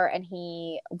bar and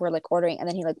we're like ordering, and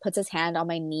then he like puts his hand on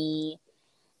my knee,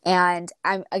 and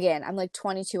I'm like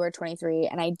 22 or 23,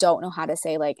 and I don't know how to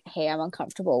say like, hey, I'm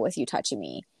uncomfortable with you touching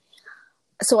me.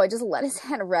 So I just let his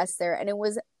hand rest there, and it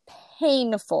was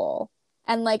painful.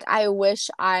 And like I wish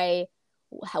I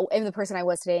am the person I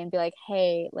was today and be like,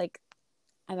 hey, like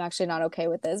I'm actually not okay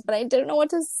with this, but I didn't know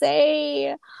what to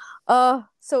say.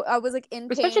 So I was like in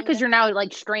Especially because pain. you're now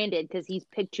like stranded because he's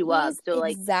picked you up. He's So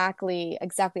like, exactly.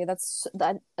 That's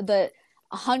the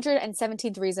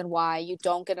 117th reason why you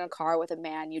don't get in a car with a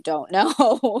man you don't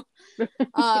know.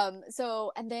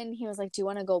 So and then he was like, do you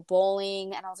want to go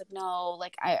bowling? And I was like, no,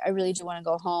 like I really do want to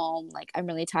go home. Like I'm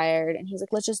really tired. And he's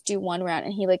like, let's just do one round.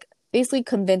 And he like basically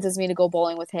convinces me to go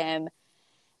bowling with him.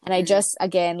 And I just,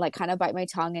 again, like kind of bite my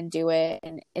tongue and do it.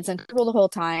 And it's uncomfortable the whole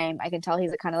time. I can tell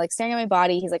he's like kind of like staring at my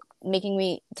body. He's like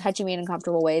touching me in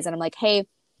uncomfortable ways. And I'm like, hey,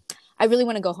 I really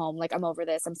want to go home. Like, I'm over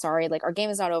this. I'm sorry. Like, our game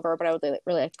is not over, but I would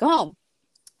really like to go home.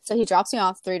 So he drops me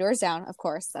off 3 doors down. Of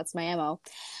course, that's my MO.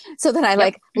 So then I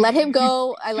like let him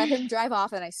go. I let him drive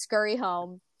off and I scurry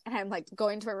home. And I'm like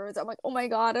going to my room. I'm like, oh my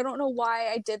God, I don't know why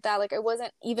I did that. Like, I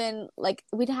wasn't even like,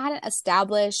 we hadn't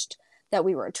established that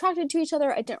we were attracted to each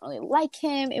other. I didn't really like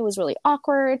him. It was really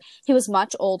awkward. He was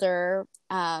much older.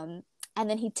 And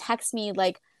then he texts me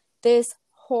like this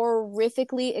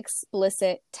horrifically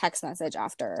explicit text message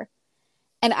after.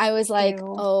 And I was like,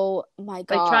 Ew. oh my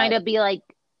God. like trying to be like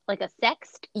a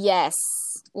sext. Yes.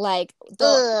 Like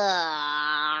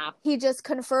he just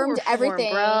confirmed Poor form,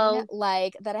 everything bro.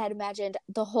 like that I had imagined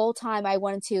the whole time. I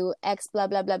wanted to X blah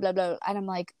blah blah blah blah. And I'm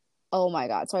like, oh my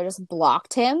God. So I just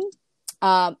blocked him.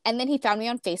 And then he found me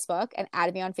on Facebook and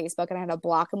added me on Facebook, and I had to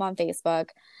block him on Facebook.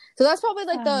 So that's probably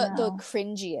like the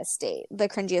cringiest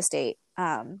date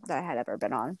that I had ever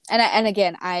been on. And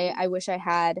again, I wish I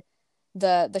had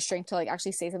the strength to like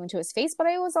actually say something to his face, but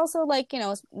I was also like, you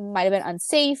know, it might have been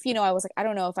unsafe. You know, I was like, I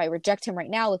don't know if I reject him right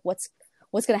now, like what's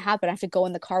gonna happen? I have to go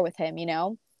in the car with him, you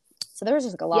know? So there was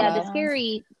just like a lot of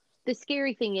the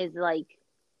scary thing is like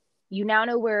you now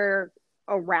know where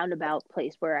a roundabout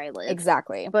place where I live.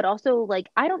 Exactly. But also like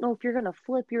I don't know if you're gonna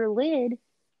flip your lid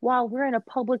while we're in a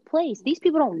public place. These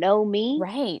people don't know me.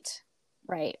 Right.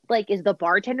 Like, is the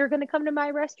bartender gonna come to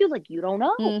my rescue? Like, you don't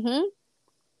know. Mm-hmm.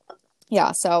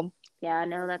 Yeah, so yeah,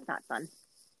 no, that's not fun.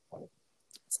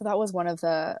 So that was one of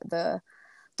the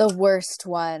worst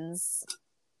ones.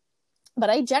 But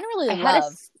I generally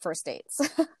love first dates.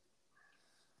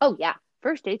 Oh yeah,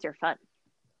 first dates are fun.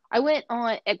 I went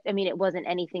on, I mean, it wasn't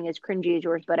anything as cringy as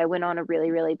yours, but I went on a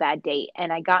really, really bad date,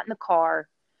 and I got in the car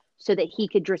so that he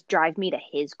could just drive me to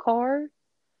his car.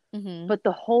 Mm-hmm. But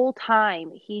the whole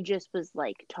time he just was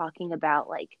like talking about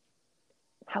like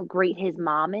how great his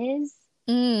mom is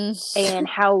and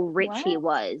how rich he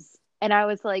was. And I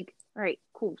was like, all right,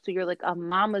 cool. So you're like a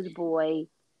mama's boy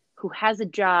who has a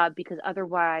job because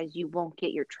otherwise you won't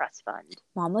get your trust fund.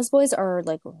 Mama's boys are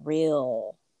like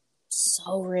real.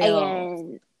 So real.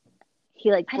 And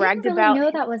he like bragged about. I didn't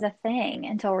really know that was a thing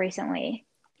until recently.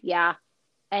 Yeah.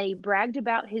 And he bragged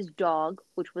about his dog,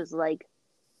 which was like,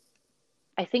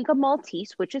 I think a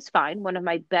Maltese, which is fine. One of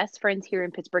my best friends here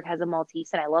in Pittsburgh has a Maltese,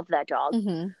 and I love that dog.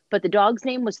 Mm-hmm. But the dog's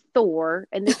name was Thor,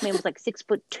 and this man was like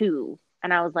 6'2",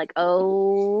 and I was like,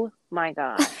 oh my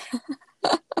God.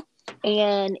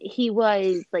 And he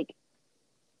was like,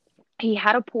 he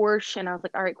had a Porsche, and I was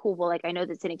like, all right, cool. Well, like I know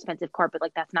that's an expensive car, but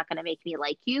like that's not going to make me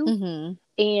like you.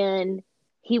 Mm-hmm. And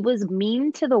he was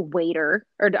mean to the waiter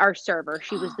or our server.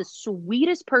 She was the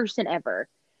sweetest person ever.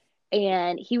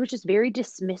 And he was just very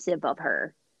dismissive of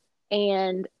her.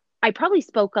 And I probably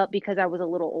spoke up because I was a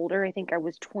little older. I think I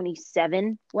was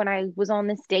 27 when I was on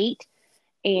this date.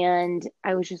 And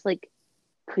I was just like,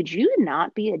 could you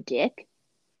not be a dick?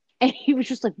 And he was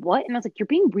just like, what? And I was like, you're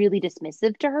being really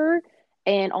dismissive to her.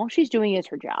 And all she's doing is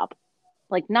her job.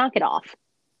 Like, knock it off.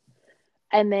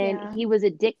 And then he was a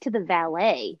dick to the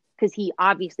valet because he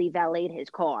obviously valeted his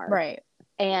car. Right.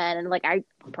 And like, I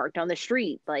parked on the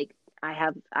street. Like, I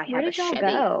have a Chevy.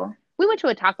 Go? We went to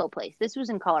a taco place. This was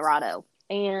in Colorado.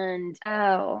 And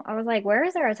I was like, where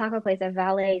is there a taco place that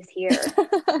valets here?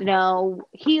 no,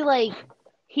 he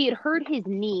had hurt his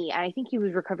knee. I think he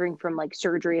was recovering from like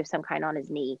surgery of some kind on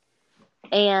his knee.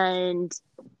 And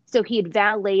so he had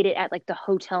valeted at like the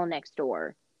hotel next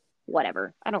door.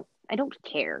 Whatever. I don't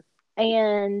care.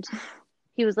 And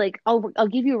he was like, oh, I'll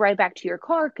give you a ride back to your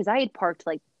car because I had parked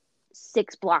like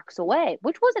 6 blocks away,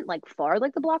 which wasn't like far.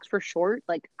 Like the blocks were short.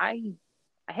 Like I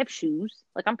have shoes.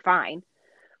 Like I'm fine.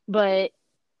 But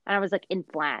I was like in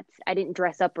flats. I didn't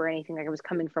dress up or anything. Like I was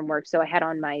coming from work. So I had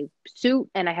on my suit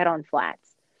and I had on flats.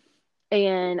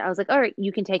 And I was like, all right,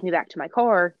 you can take me back to my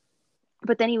car.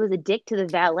 But then he was a dick to the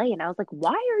valet, and I was like,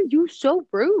 why are you so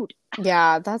rude?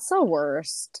 Yeah, that's the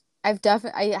worst. I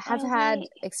have had Right.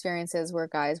 experiences where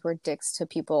guys were dicks to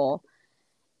people,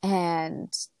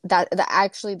 and that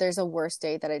actually there's a worse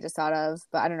date that I just thought of,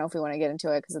 but I don't know if we want to get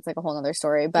into it because it's like a whole nother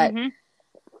story. But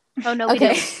Oh, no, we okay.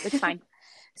 don't. It's fine.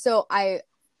 So I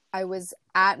was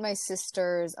at my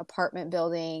sister's apartment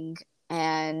building,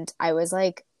 and I was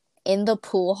like in the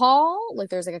pool hall, like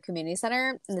there's like a community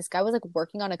center, and this guy was like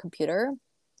working on a computer,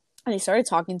 and he started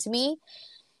talking to me.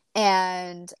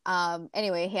 And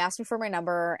anyway, he asked me for my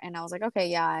number, and I was like, okay,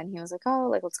 yeah. And he was like, oh,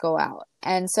 like let's go out.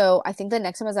 And so I think the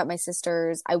next time I was at my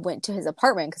sister's, I went to his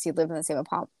apartment because he lived in the same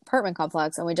apartment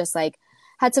complex, and we just like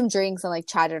had some drinks and like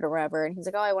chatted or whatever. And he was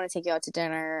like, oh, I want to take you out to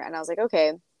dinner. And I was like,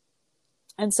 okay.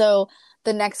 And so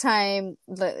the next time,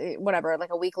 whatever,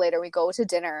 like a week later, we go to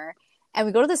dinner, and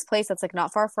we go to this place that's like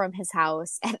not far from his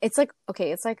house. And it's like,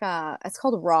 okay, it's like it's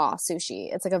called Raw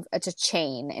Sushi. It's like it's a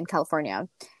chain in California.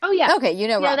 Oh, yeah. Okay, you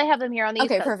know Raw. Yeah, they have them here on the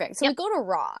East Okay, Coast. perfect. So we go to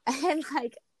Raw, and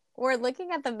like we're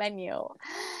looking at the menu,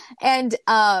 and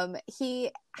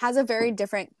he has a very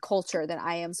different culture than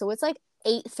I am. So it's like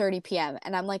 8:30 p.m.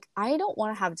 and I'm like, I don't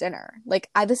want to have dinner. Like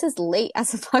this is late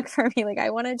as fuck for me. Like I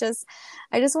just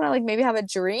want to like maybe have a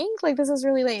drink. Like this is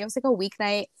really late. It was like a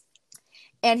weeknight.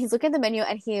 And he's looking at the menu,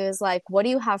 and he was like, what do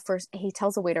you have for, he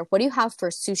tells the waiter, what do you have for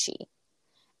sushi?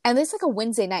 And it's like a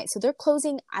Wednesday night. So they're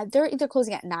either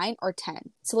closing at 9 or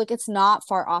 10. So like it's not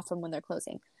far off from when they're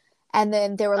closing. And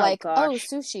then they were like, oh,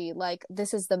 sushi, like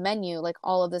this is the menu, like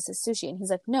all of this is sushi. And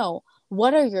he's like, no,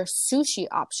 what are your sushi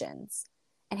options?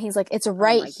 And he's like, it's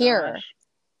right here. Gosh.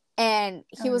 And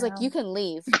he was like, you can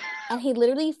leave. And he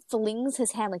literally flings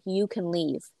his hand like, you can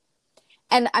leave.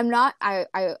 And I'm not, I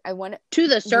went to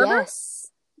the server.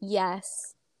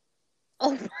 Yes.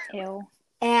 Oh, ew.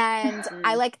 And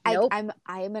I like, Nope.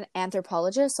 I'm an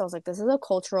anthropologist. So I was like, this is a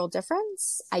cultural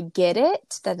difference. I get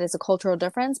it that it's a cultural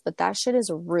difference, but that shit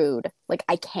is rude. Like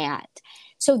I can't.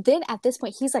 So then at this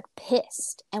point, he's like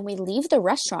pissed, and we leave the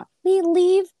restaurant.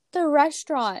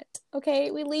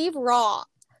 Okay. We leave Raw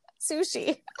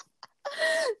Sushi.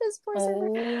 This poor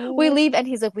server. We leave, and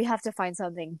he's like, we have to find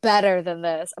something better than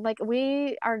this. I'm like,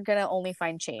 we are gonna only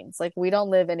find chains. Like we don't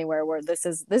live anywhere where this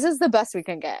is the best we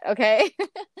can get. Okay.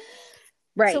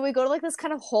 Right. So we go to like this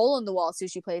kind of hole in the wall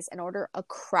sushi place and order a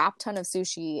crap ton of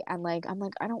sushi, and like I'm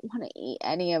like, I don't want to eat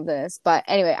any of this. But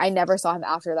anyway, I never saw him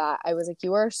after that. I was like,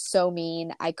 you are so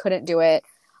mean. I couldn't do it.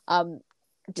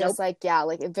 Just like, yeah,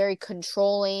 like very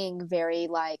controlling, very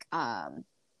like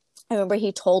I remember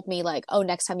he told me like, oh,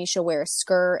 next time you should wear a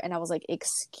skirt. And I was like,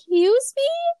 excuse me?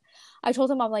 I told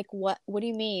him, I'm like, what do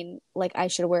you mean? Like, I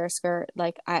should wear a skirt?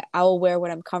 Like, I will wear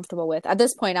what I'm comfortable with. At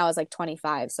this point, I was like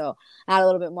 25. So I had a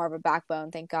little bit more of a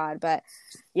backbone, thank God. But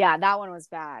yeah, that one was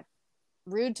bad.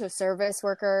 Rude to service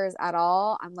workers at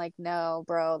all. I'm like, no,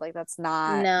 bro, like it's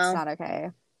not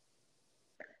okay.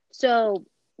 So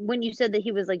when you said that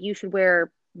he was like, you should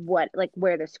wear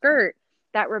wear the skirt,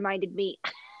 that reminded me.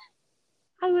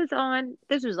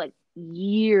 This was like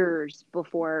years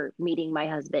before meeting my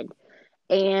husband.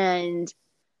 And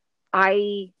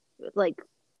I, like,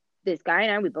 this guy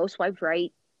and I, we both swiped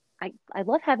right. I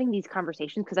love having these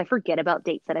conversations because I forget about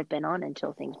dates that I've been on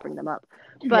until things bring them up.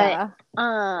 But,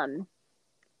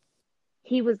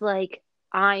 he was like,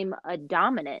 I'm a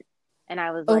dominant. And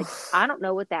I was like, I don't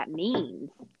know what that means.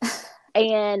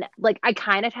 And like, I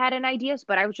kind of had an idea,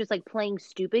 but I was just like playing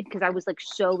stupid because I was like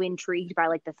so intrigued by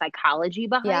like the psychology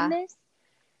behind this.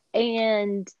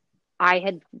 And I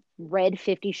had read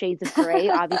 50 Shades of Grey.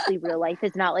 Obviously, real life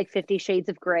is not like 50 Shades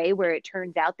of Grey, where it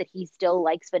turns out that he still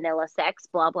likes vanilla sex,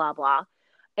 blah, blah, blah.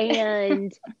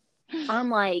 And I'm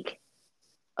like,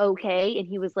 okay. And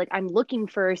he was like, I'm looking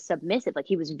for submissive. Like,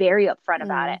 he was very upfront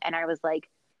about it. And I was like,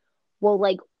 well,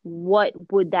 like, what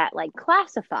would that like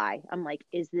classify? I'm like,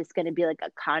 is this going to be like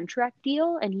a contract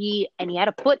deal? And he had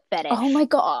a foot fetish. Oh my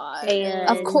God. And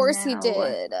of course he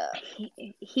did.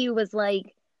 He was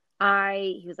like,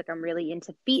 I'm really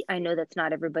into feet. I know that's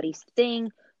not everybody's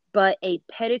thing, but a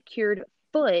pedicured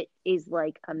foot is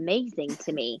like amazing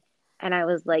to me. And I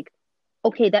was like,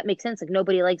 okay, that makes sense. Like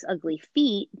nobody likes ugly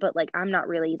feet, but like I'm not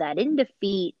really that into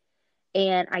feet.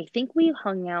 And I think we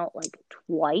hung out like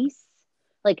twice.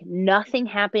 Like nothing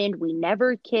happened. We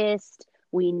never kissed.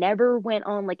 We never went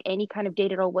on like any kind of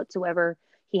date at all whatsoever.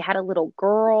 He had a little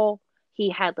girl.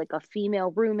 He had like a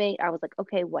female roommate. I was like,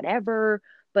 okay, whatever.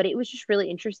 But it was just really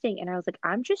interesting. And I was like,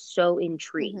 I'm just so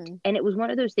intrigued. And it was one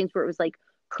of those things where it was like,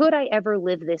 could I ever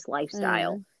live this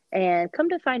lifestyle? And come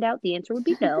to find out, the answer would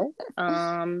be no.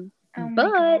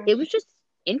 But it was just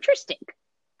interesting.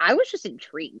 I was just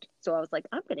intrigued. So I was like,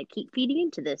 I'm going to keep feeding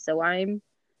into this. So I'm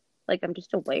Like, I'm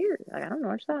just aware. Like, I don't know.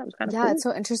 I just thought it was kind of Yeah, cool. it's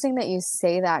so interesting that you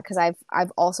say that because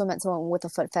I've also met someone with a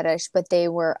foot fetish, but they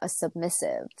were a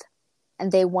submissive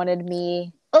and they wanted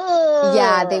me,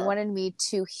 yeah, they Oh, wanted me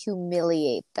to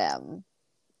humiliate them.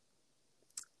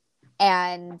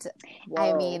 And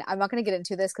I mean, whoa. I'm not going to get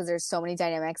into this because there's so many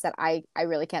dynamics that I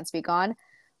really can't speak on,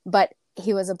 but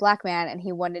he was a black man and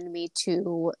he wanted me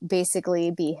to basically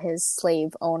be his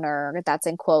slave owner. That's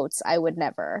in quotes. I would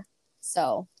never.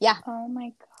 So, yeah. Oh my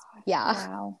gosh. Yeah.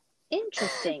 Wow.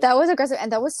 Interesting. That was aggressive.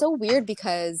 And that was so weird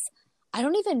because I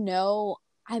don't even know.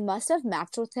 I must have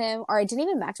matched with him, or I didn't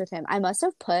even match with him. I must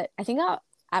have put, I think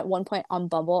at one point on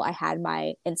Bumble, I had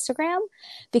my Instagram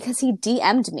because he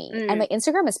DM'd me. And my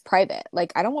Instagram is private.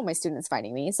 Like, I don't want my students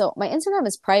finding me. So my Instagram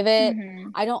is private. Mm-hmm.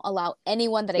 I don't allow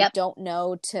anyone that I Yep. don't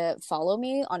know to follow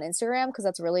me on Instagram because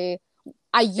that's really.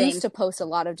 I used Same. to post a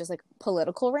lot of just like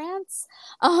political rants.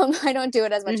 I don't do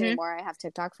it as much Mhm. anymore. I have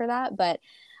TikTok for that, but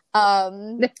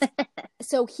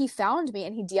so he found me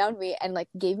and he DM'd me and like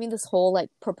gave me this whole like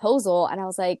proposal and I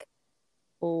was like,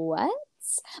 what?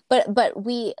 But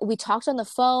we talked on the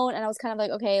phone and I was kind of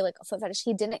like, okay, like a foot fetish.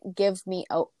 He didn't give me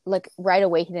like right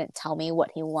away. He didn't tell me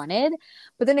what he wanted,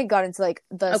 but then it got into like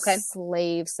the Okay.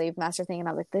 slave master thing, and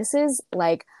I was like, this is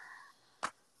like,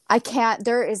 I can't.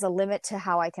 There is a limit to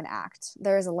how I can act.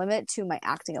 There is a limit to my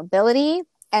acting ability,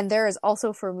 and there is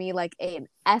also for me like an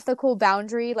ethical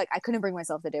boundary. Like I couldn't bring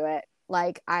myself to do it.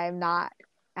 Like I'm not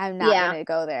Yeah. gonna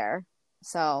go there.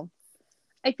 So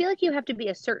I feel like you have to be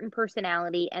a certain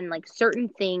personality and like certain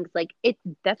things. Like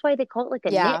that's why they call it like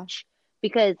a yeah, niche,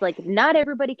 because like not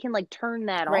everybody can like turn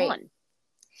that right. on.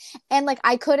 And like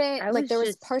I couldn't, I like was there was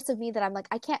just, parts of me that I'm like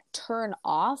I can't turn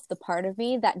off the part of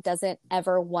me that doesn't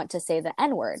ever want to say the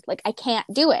N word. Like I can't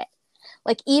do it.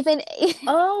 Like even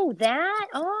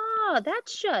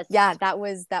that's just, yeah, that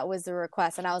was the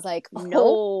request, and I was like, nope,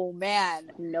 oh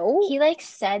man. nope. He like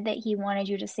said that he wanted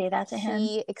you to say that to him.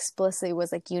 He explicitly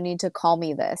was like, you need to call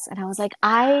me this, and I was like,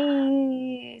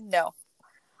 I no.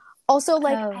 Also,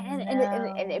 like, Oh and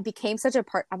it no. became such a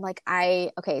part. I'm like,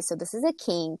 okay, so this is a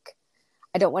kink.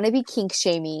 I don't want to be kink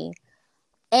shamey,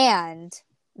 and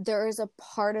there is a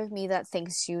part of me that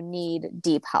thinks you need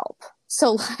deep help.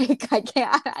 So like, I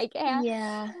can't.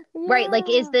 Yeah. Right. Like,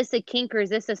 is Yeah. this a kink or is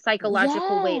this a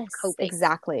psychological way of Yes, coping?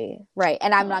 exactly. Right.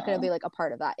 And I'm not going to Oh. be like a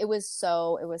part of that. It was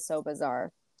so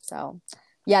bizarre. So,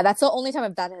 yeah, that's the only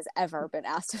time that has ever been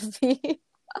asked of me.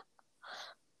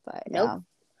 But Nope.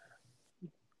 yeah.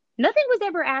 Nothing was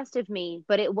ever asked of me,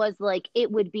 but it was like, it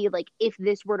would be like if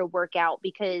this were to work out,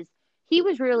 because he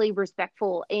was really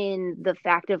respectful in the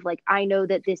fact of like, I know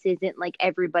that this isn't like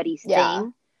everybody's Yeah.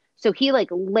 thing. So he like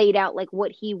laid out like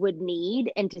what he would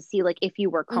need and to see like if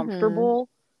you were Mm-hmm. comfortable.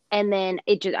 And then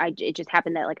it just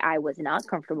happened that like I was not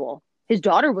comfortable. His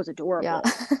daughter was Yeah. adorable.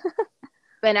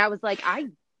 And I was like,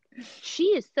 she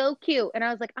is so cute. And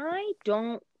I was like, I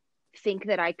don't think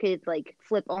that I could like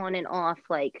flip on and off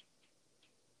like,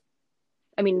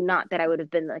 I mean, not that I would have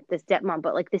been like this stepmom,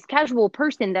 but like this casual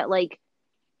person that like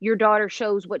your daughter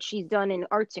shows what she's done in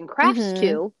arts and crafts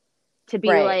Mm-hmm. to be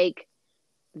Right. like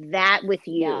that with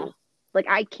Yeah. you. Like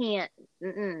I can't.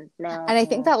 And I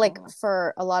think that like No.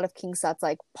 for a lot of kinks, that's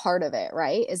like part of it,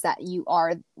 right? Is that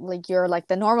you're like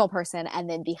the normal person, and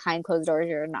then behind closed doors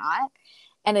you're not.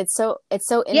 And it's so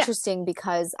Yeah. interesting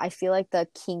because I feel like the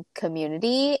kink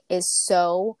community is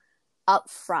so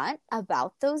upfront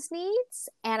about those needs,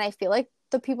 and I feel like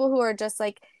the people who are just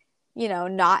like,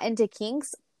 not into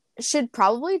kinks should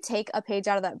probably take a page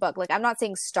out of that book. Like I'm not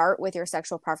saying start with your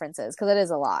sexual preferences because it is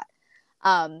a lot.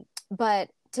 But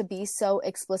to be so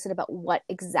explicit about what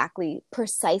exactly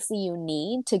precisely you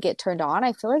need to get turned on,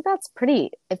 I feel like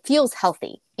it feels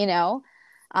healthy, you know?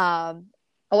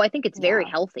 Oh, I think it's very Yeah.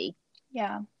 healthy.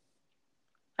 Yeah.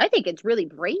 I think it's really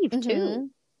brave too. Mm-hmm.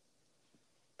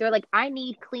 They're like, I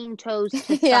need clean toes to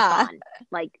suck Yeah. on.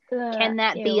 Like, Ugh, can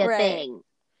that be ew. a Right. thing?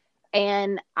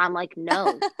 And I'm like,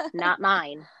 no, not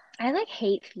mine. I like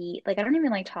hate feet. Like I don't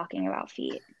even like talking about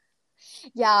feet.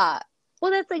 Yeah.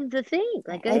 Well, that's like the thing.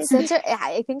 Like, I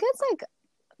think it's like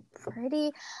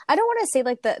pretty, I don't want to say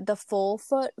like the full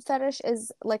foot fetish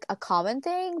is like a common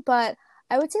thing, but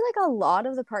I would say like a lot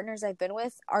of the partners I've been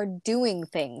with are doing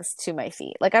things to my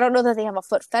feet. Like I don't know that they have a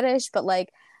foot fetish, but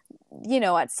like,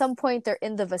 at some point they're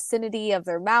in the vicinity of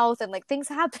their mouth and like things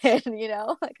happen,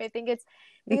 Like I think it's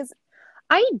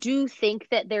I do think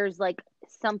that there's like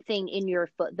something in your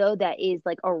foot though that is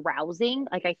like arousing.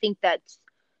 Like, I think that's,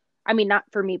 I mean, not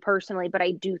for me personally, but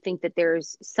I do think that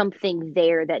there's something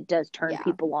there that does turn yeah.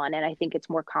 people on. And I think it's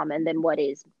more common than what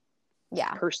is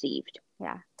Yeah. perceived.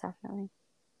 Yeah, definitely.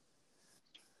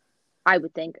 I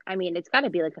would think. I mean, it's got to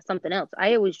be like something else.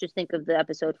 I always just think of the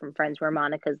episode from Friends where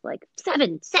Monica's like,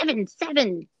 7, 7,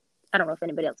 7. I don't know if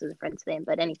anybody else is a Friends fan,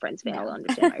 but any Friends fan will No.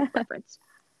 understand my reference.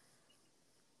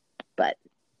 But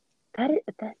that's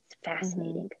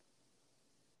fascinating.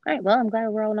 All right, well, I'm glad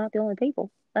we're all not the only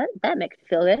people. That makes me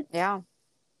feel good. Yeah.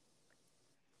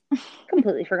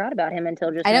 Completely forgot about him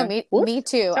until just I know, now. me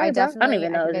too. Sorry, I bro. I don't definitely,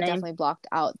 even know I think his I name. definitely blocked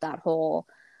out that whole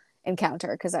encounter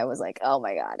because I was like, oh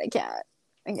my God, I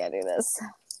can't do this.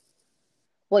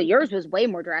 Well, yours was way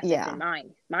more drastic Yeah. than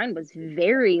mine. Mine was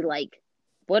very like,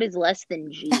 what is less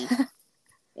than G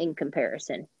in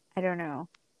comparison? I don't know.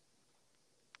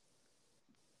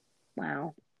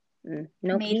 Wow.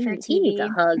 No, Made for he needs a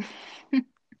TV. hug.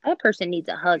 That person needs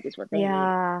a hug is what they need.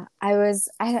 Yeah,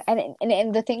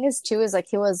 and the thing is too is like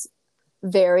he was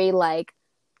very like,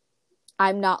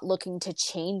 I'm not looking to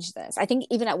change this. I think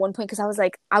even at one point, because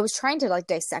I was trying to like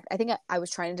dissect. I think I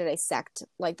was trying to dissect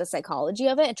like the psychology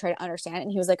of it and try to understand it.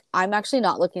 And he was like, I'm actually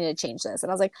not looking to change this.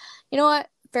 And I was like, you know what?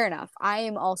 Fair enough. I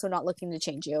am also not looking to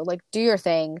change you. Like, do your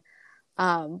thing.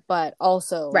 But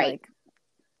also Right. like,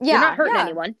 You're not hurting yeah.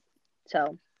 anyone.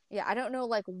 So Yeah, I don't know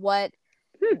like what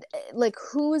like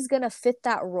who's gonna fit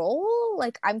that role.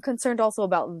 Like I'm concerned also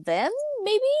about them,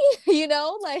 maybe, you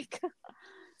know, like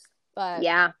but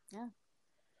yeah.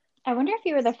 I wonder if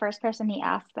you were the first person he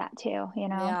asked that to, you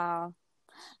know? Yeah.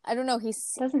 I don't know.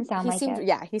 Doesn't sound like seemed, it.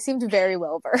 yeah, he seemed very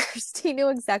well versed. He knew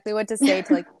exactly what to say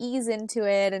to like ease into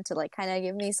it and to like kind of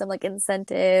give me some like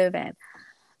incentive.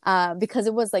 And because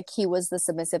it was like he was the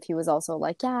submissive, he was also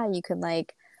like, yeah, you can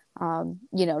like,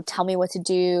 you know, tell me what to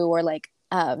do. Or like,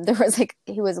 there was like,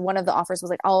 one of the offers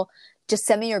was like, I'll just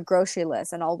send me your grocery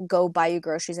list and I'll go buy you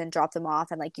groceries and drop them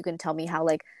off. And like, you can tell me how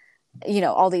like, you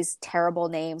know, all these terrible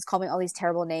names, call me all these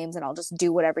terrible names and I'll just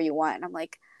do whatever you want. And I'm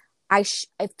like,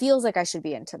 it feels like I should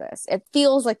be into this. It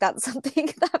feels like that's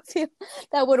something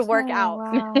that would work out.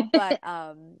 Wow. But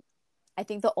I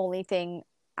think the only thing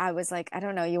I was like, I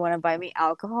don't know, you want to buy me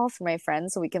alcohol for my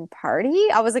friends so we can party?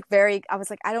 I was like,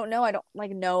 I don't know. I don't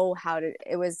like know how to,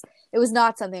 it was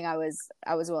not something I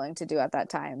was willing to do at that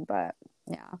time, but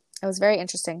yeah, it was very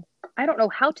interesting. I don't know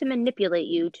how to manipulate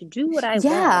you to do what I want.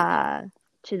 Yeah.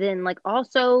 To then like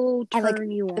also turn like,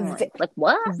 you on. Like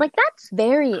what? Like that's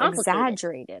very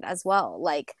exaggerated as well.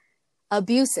 Like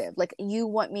abusive. Like you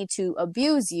want me to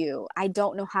abuse you. I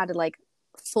don't know how to like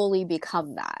fully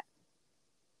become that.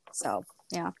 So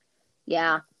yeah.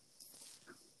 Yeah.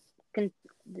 It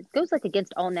goes like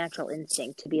against all natural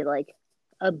instinct to be like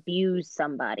abuse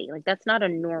somebody. Like that's not a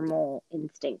normal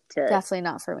instinct to definitely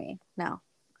not for me. No.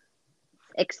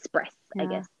 Express, I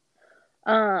guess.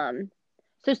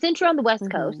 So since you're on the West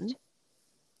Coast,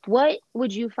 what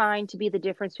would you find to be the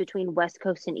difference between West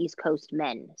Coast and East Coast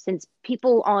men? Since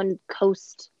people on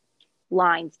coast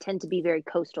lines tend to be very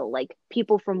coastal, like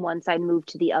people from one side move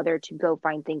to the other to go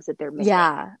find things that they're missing.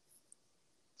 Yeah.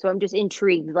 So I'm just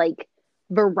intrigued, like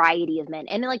variety of men.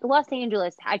 And like Los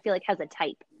Angeles, I feel like has a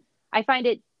type. I find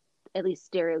it, at least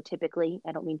stereotypically,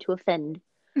 I don't mean to offend,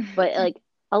 but like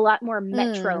a lot more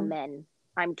metro men,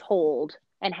 I'm told,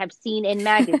 and have seen in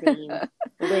magazines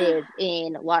live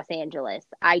in Los Angeles.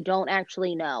 I don't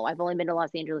actually know. I've only been to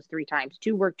Los Angeles 3 times,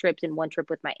 2 work trips and 1 trip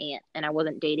with my aunt, and I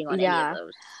wasn't dating on any of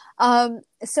those.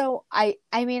 So I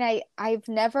mean, I've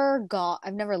never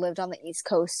lived on the East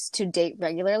Coast to date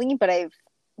regularly, but I've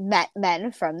met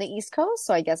men from the East Coast,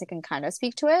 so I guess I can kind of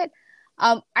speak to it.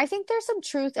 I think there's some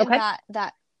truth in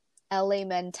that LA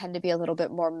men tend to be a little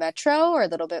bit more metro or a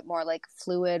little bit more like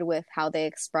fluid with how they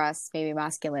express maybe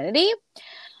masculinity.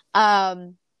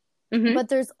 But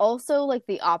there's also like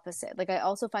the opposite. Like I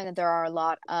also find that there are a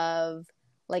lot of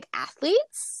like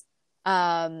athletes,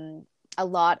 a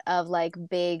lot of like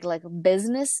big like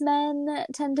businessmen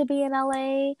that tend to be in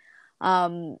LA.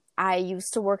 I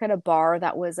used to work at a bar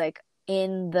that was like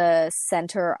in the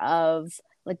center of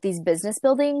like these business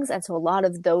buildings, and so a lot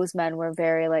of those men were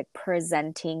very like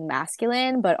presenting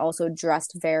masculine but also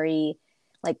dressed very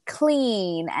like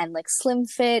clean and like slim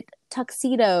fit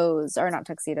tuxedos, or not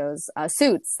tuxedos,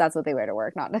 suits. That's what they wear to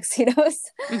work, not tuxedos.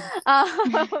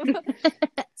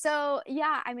 So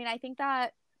yeah, I mean, I think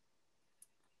that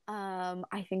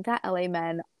LA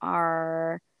men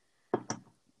are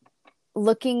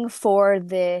looking for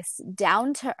this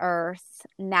down to earth,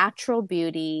 natural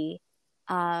beauty,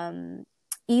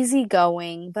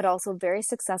 easygoing, but also very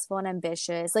successful and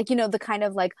ambitious. Like, you know, the kind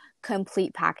of like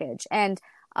complete package. And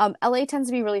LA tends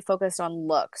to be really focused on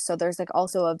looks. So there's like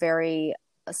also a very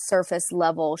surface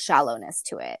level shallowness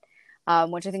to it,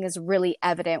 which I think is really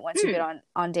evident once you get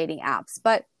on dating apps.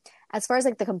 But as far as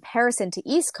like the comparison to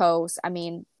East Coast, I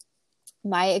mean,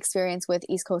 my experience with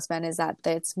East Coast men is that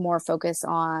it's more focused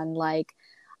on like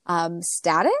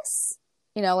status,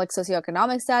 you know, like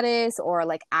socioeconomic status or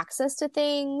like access to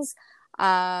things.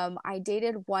 I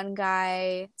dated one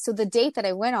guy. So the date that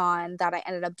I went on, that I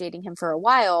ended up dating him for a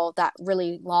while, that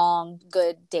really long,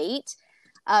 good date.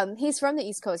 He's from the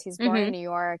East Coast. He's born in New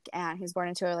York, and he's born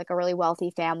into like a really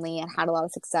wealthy family and had a lot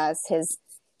of success.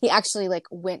 He actually like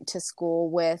went to school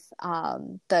with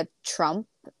the Trump's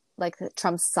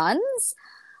sons,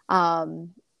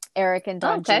 Eric and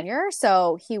Don Jr.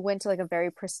 So he went to like a very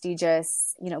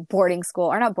prestigious, you know, boarding school,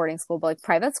 or not boarding school, but like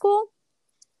private school.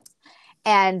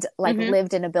 And like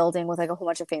lived in a building with like a whole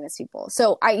bunch of famous people.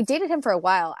 So I dated him for a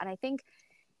while, and I think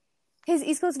his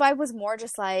East Coast vibe was more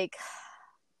just like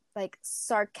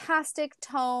sarcastic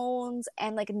tones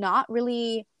and like not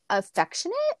really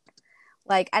affectionate.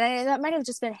 Like, and that might have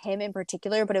just been him in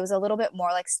particular, but it was a little bit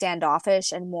more like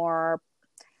standoffish and more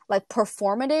like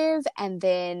performative, and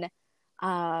then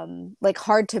like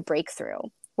hard to break through.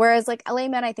 Whereas like LA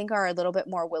men, I think, are a little bit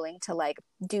more willing to like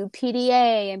do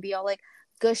PDA and be all like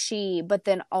gushy, but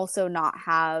then also not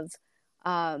have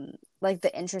like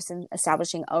the interest in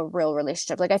establishing a real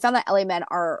relationship. Like I found that LA men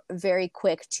are very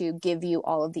quick to give you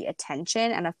all of the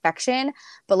attention and affection,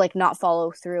 but like not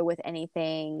follow through with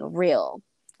anything real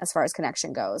as far as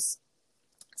connection goes.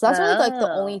 So that's really like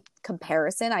the only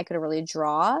comparison I could really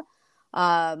draw.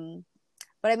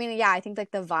 But I mean, yeah, I think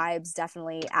like the vibes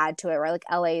definitely add to it, right? Like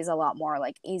LA is a lot more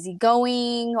like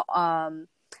easygoing.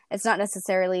 It's not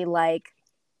necessarily like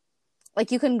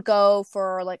you can go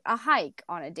for like a hike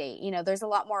on a date. You know, there's a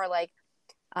lot more like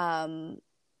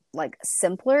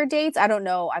simpler dates. I don't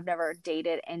know. I've never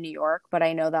dated in New York, but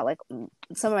I know that like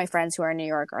some of my friends who are in New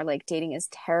York are like dating is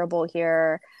terrible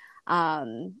here.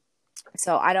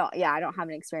 So I don't have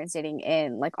an experience dating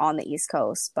in like on the East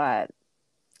Coast, but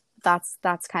that's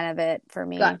kind of it for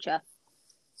me. Gotcha.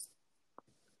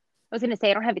 I was going to say,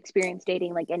 I don't have experience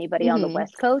dating like anybody on the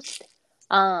West Coast.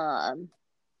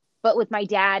 But with my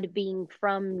dad being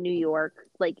from New York,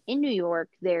 like in New York,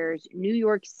 there's New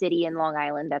York City and Long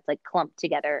Island that's like clumped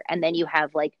together. And then you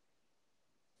have like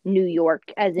New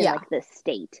York as in like the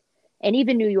state. And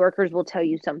even New Yorkers will tell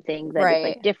you something that is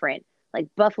like different. Like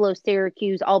Buffalo,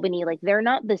 Syracuse, Albany, like they're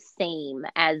not the same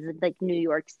as like New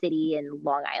York City and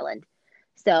Long Island.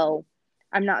 So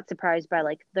I'm not surprised by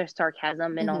like their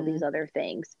sarcasm and all these other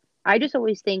things. I just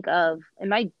always think of, and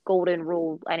my golden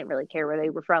rule, I didn't really care where they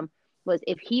were from, was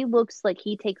if he looks like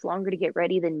he takes longer to get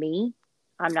ready than me,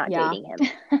 I'm not dating him.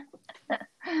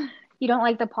 You don't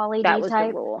like the Pauly D type? That was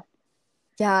the rule.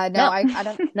 Yeah, no, I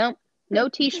don't. No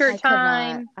t-shirt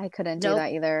time. I couldn't do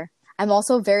that either. I'm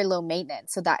also very low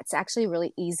maintenance, so that's actually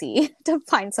really easy to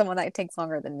find someone that takes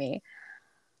longer than me.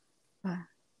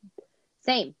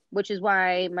 Same, which is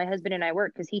why my husband and I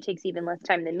work, because he takes even less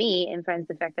time than me and finds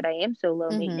the fact that I am so low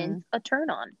maintenance a turn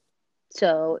on.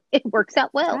 So it works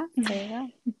out well. Yeah, there you go.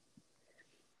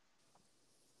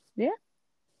 Yeah.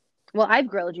 Well, I've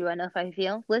grilled you enough, I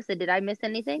feel. Listen, did I miss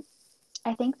anything?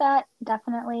 I think that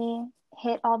definitely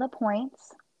hit all the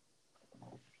points.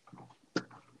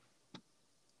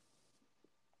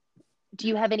 Do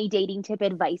you have any dating tip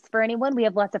advice for anyone? We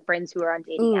have lots of friends who are on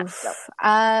dating apps.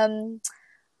 So.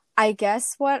 I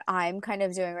guess what I'm kind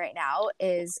of doing right now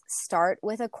is start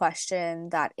with a question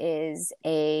that is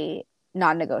a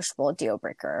non-negotiable deal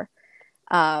breaker.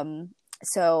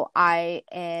 So I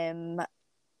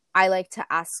like to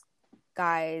ask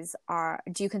guys,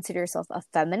 do you consider yourself a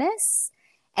feminist?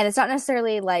 And it's not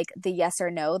necessarily like the yes or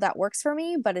no that works for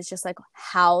me, but it's just like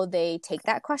how they take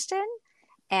that question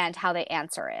and how they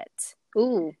answer it.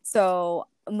 Ooh. So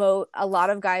a lot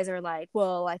of guys are like,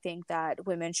 well, I think that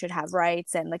women should have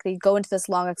rights, and like they go into this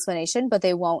long explanation, but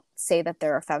they won't say that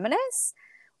they're a feminist.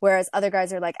 Whereas other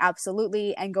guys are like,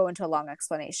 absolutely, and go into a long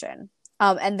explanation.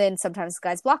 And then sometimes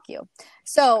guys block you.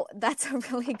 So that's a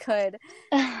really good.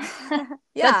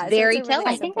 That's very telling.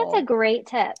 I think that's a great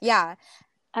tip. Yeah.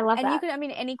 I love that. And you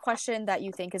can, any question that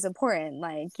you think is important,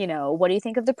 like, what do you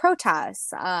think of the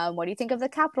protests? What do you think of the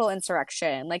Capitol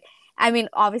insurrection? Like,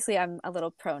 obviously I'm a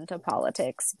little prone to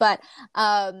politics, but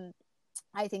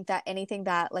I think that anything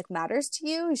that like matters to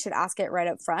you, you should ask it right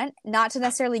up front, not to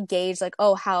necessarily gauge like,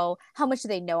 oh, how much do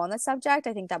they know on the subject?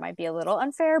 I think that might be a little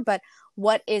unfair, but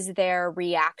what is their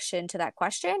reaction to that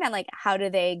question? And like, how do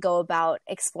they go about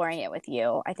exploring it with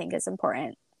you? I think is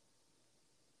important.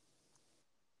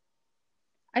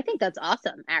 I think that's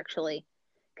awesome, actually,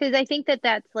 because I think that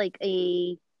that's like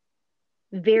a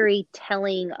very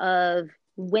telling of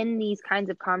when these kinds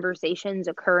of conversations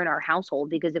occur in our household,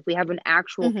 because if we have an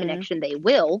actual connection, they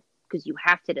will, because you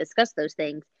have to discuss those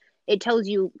things. It tells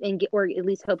you or at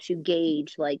least helps you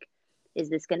gauge like Is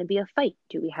this going to be a fight?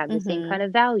 Do we have the same Mm-hmm. kind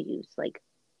of values? Like,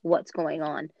 what's going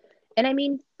on? And I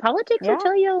mean, politics will Yeah.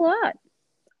 tell you a lot.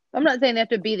 I'm not saying they have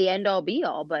to be the end all be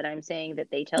all, but I'm saying that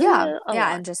they tell Yeah. you a Yeah.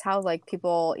 lot. And just how like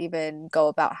people even go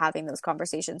about having those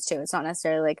conversations too. It's not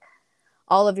necessarily like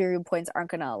all of your viewpoints aren't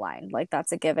going to align. Like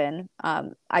that's a given.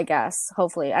 I guess,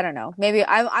 hopefully, I don't know. Maybe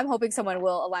I'm hoping someone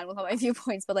will align with all my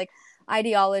viewpoints, but like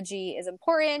ideology is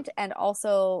important. And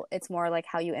also it's more like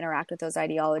how you interact with those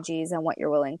ideologies and what you're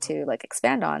willing to like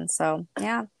expand on. So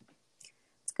yeah,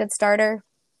 it's a good starter.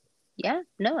 Yeah,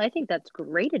 no, I think that's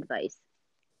great advice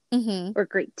Mm-hmm. or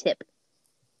great tip.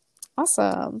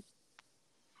 Awesome.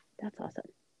 That's awesome.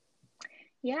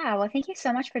 Yeah, well, thank you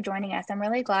so much for joining us. I'm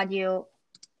really glad you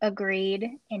agreed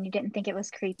and you didn't think it was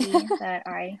creepy that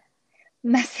I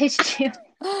messaged you.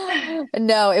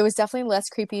 No, it was definitely less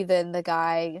creepy than the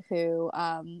guy who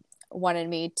wanted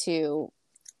me to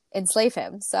enslave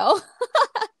him. So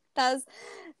that was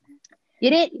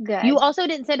Good. You also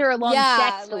didn't send her a long Yeah,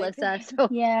 text, like Alyssa. So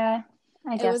Yeah,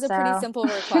 I it guess was a pretty so. simple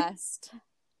request.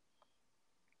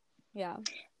 Yeah.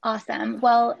 Awesome.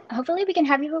 Well, hopefully we can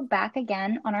have you back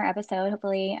again on our episode.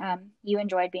 Hopefully you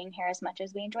enjoyed being here as much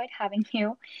as we enjoyed having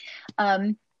you.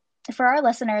 For our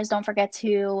listeners, don't forget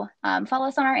to follow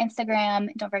us on our Instagram.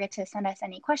 Don't forget to send us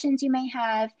any questions you may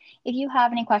have. If you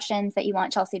have any questions that you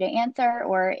want Chelsea to answer,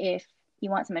 or if you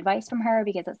want some advice from her,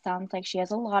 because it sounds like she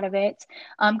has a lot of it,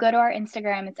 go to our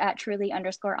Instagram. It's at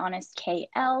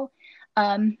truly_honest_KL.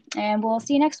 And we'll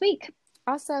see you next week.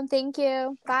 Awesome. Thank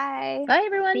you. Bye. bye,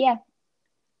 everyone. See ya.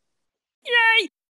 Yay!